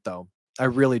dig it though. I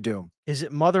really do. Is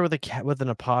it Mother with an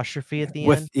apostrophe at the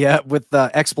end? Yeah, with the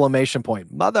exclamation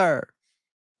point, Mother.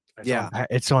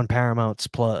 It's on Paramount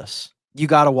Plus. You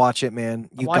got to watch it, man.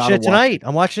 I'm watching it tonight.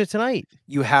 I'm watching it tonight.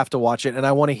 You have to watch it, and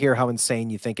I want to hear how insane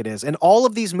you think it is. And all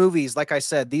of these movies, like I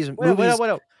said, movies.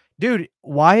 Wait. Dude,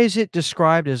 why is it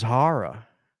described as horror?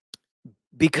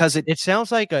 Because it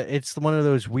sounds like it's one of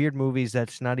those weird movies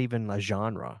that's not even a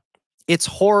genre. It's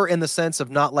horror in the sense of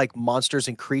not like monsters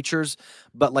and creatures,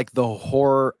 but like the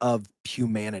horror of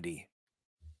humanity.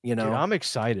 You know, dude, I'm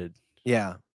excited.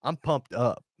 Yeah, I'm pumped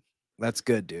up. That's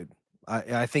good, dude.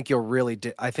 I think you'll really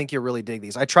dig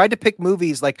these. I tried to pick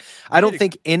movies like I don't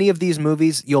think any of these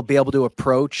movies you'll be able to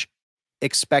approach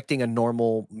expecting a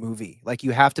normal movie. Like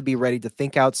you have to be ready to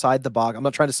think outside the box. I'm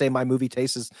not trying to say my movie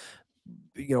taste is,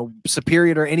 you know,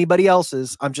 superior to anybody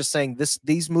else's. I'm just saying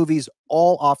these movies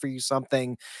all offer you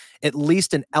something, at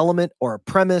least an element or a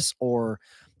premise or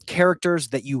characters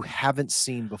that you haven't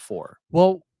seen before.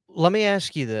 Well, let me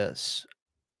ask you this.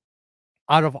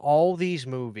 Out of all these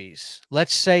movies,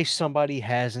 let's say somebody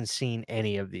hasn't seen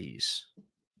any of these.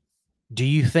 Do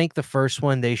you think the first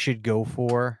one they should go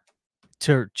for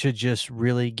to just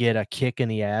really get a kick in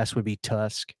the ass would be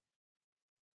Tusk?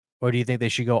 Or do you think they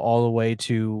should go all the way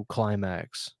to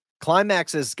Climax?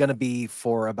 Climax is going to be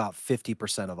for about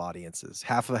 50% of audiences.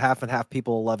 Half and half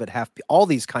people love it. All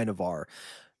these kind of are.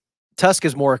 Tusk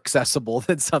is more accessible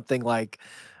than something like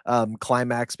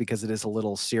Climax because it is a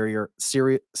little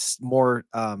more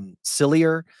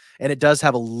sillier, and it does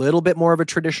have a little bit more of a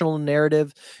traditional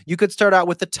narrative. You could start out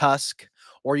with the Tusk,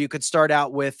 or you could start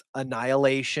out with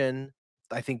Annihilation.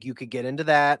 I think you could get into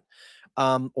that,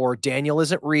 or Daniel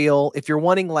Isn't Real. If you're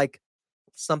wanting like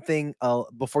something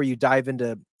before you dive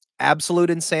into absolute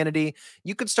insanity,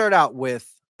 you could start out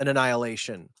with an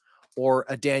Annihilation or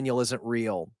a Daniel Isn't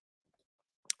Real,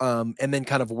 and then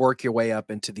kind of work your way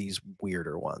up into these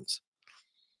weirder ones.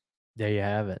 There you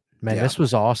have it, man. Yeah. This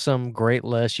was awesome. Great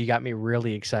list. You got me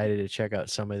really excited to check out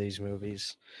some of these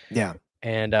movies. Yeah.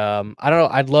 And I don't know.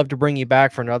 I'd love to bring you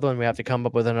back for another one. We have to come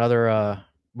up with another.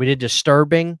 We did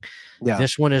Disturbing. Yeah.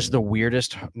 This one is the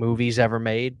weirdest movies ever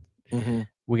made. Mm-hmm.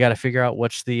 We got to figure out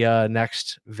what's the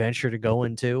next venture to go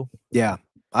into. Yeah.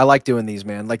 I like doing these,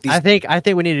 man. Like these. I think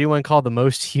we need to do one called the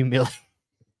most humiliating.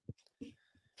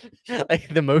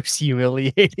 Like the most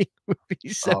humiliating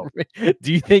movies ever made.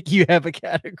 Do you think you have a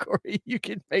category you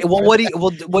can make? Well,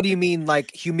 what do you mean,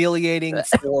 like humiliating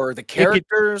for the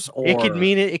characters? It could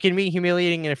mean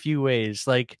humiliating in a few ways.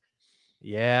 Like,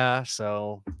 yeah,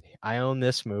 so I own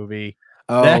this movie.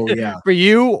 Oh, yeah. For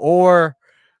you, or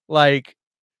like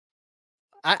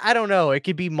I don't know. It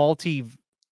could be multi.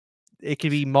 It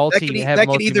could be multi. That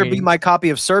could either be my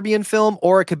copy of Serbian Film,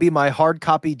 or it could be my hard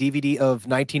copy DVD of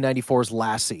 1994's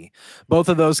Lassie. Both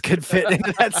of those could fit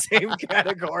into that same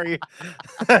category.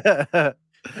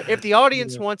 If the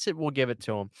audience wants it, we'll give it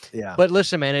to them. Yeah. But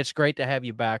listen, man, it's great to have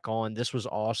you back on. This was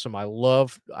awesome. I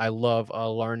love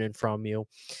learning from you,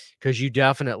 because you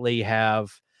definitely have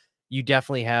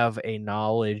a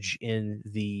knowledge in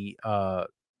the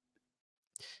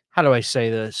how do I say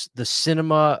this? The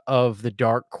cinema of the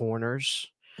dark corners,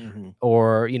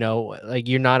 or, you know, like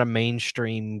you're not a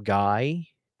mainstream guy,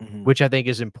 which I think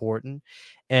is important.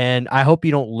 And I hope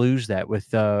you don't lose that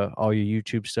with all your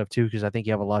YouTube stuff too, because I think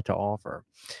you have a lot to offer.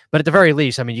 But at the very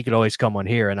least, I mean, you could always come on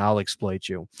here and I'll exploit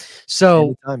you.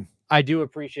 So anytime. I do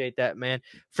appreciate that, man.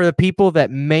 For the people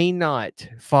that may not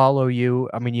follow you,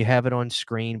 I mean, you have it on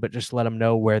screen, but just let them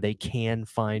know where they can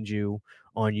find you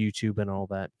on YouTube and all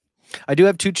that. I do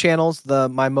have 2 channels.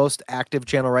 My most active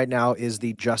channel right now is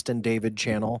the Justin David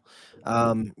channel.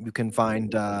 You can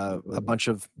find a bunch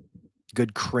of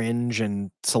good cringe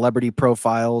and celebrity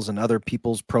profiles and other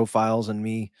people's profiles, and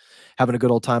me having a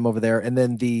good old time over there. And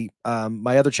then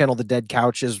my other channel, The Dead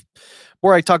Couch, is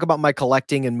where I talk about my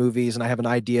collecting and movies, and I have an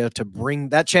idea to bring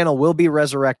that channel will be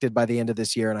resurrected by the end of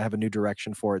this year, and I have a new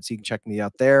direction for it. So you can check me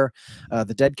out there.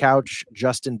 The Dead Couch,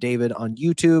 Justin David on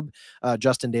YouTube.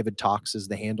 Justin David Talks is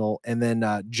the handle. And then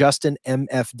Justin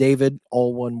MF David,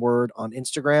 all one word, on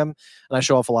Instagram. And I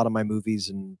show off a lot of my movies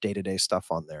and day-to-day stuff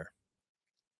on there.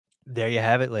 There you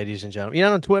have it, ladies and gentlemen. You're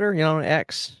not on Twitter? You're not on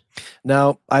X?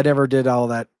 No, I never did all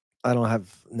that. I don't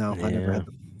have, I never had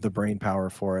the brain power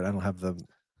for it. I don't have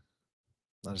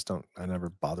I never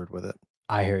bothered with it.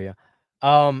 I hear you.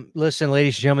 Listen,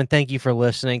 ladies and gentlemen, thank you for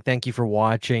listening. Thank you for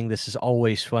watching. This is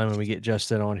always fun when we get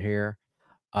Justin on here.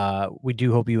 We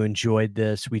do hope you enjoyed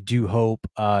this. We do hope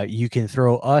you can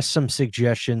throw us some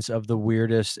suggestions of the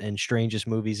weirdest and strangest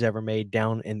movies ever made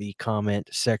down in the comment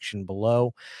section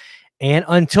below. And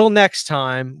until next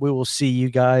time, we will see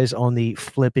you guys on the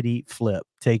flippity flip.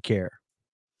 Take care.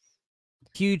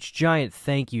 Huge giant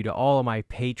thank you to all of my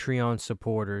Patreon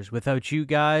supporters. Without you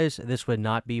guys, this would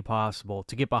not be possible.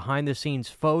 To get behind the scenes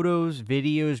photos,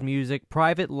 videos, music,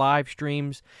 private live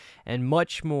streams, and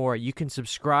much more, you can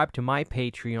subscribe to my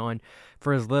Patreon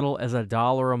for as little as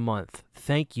 $1 a month.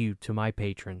 Thank you to my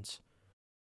patrons.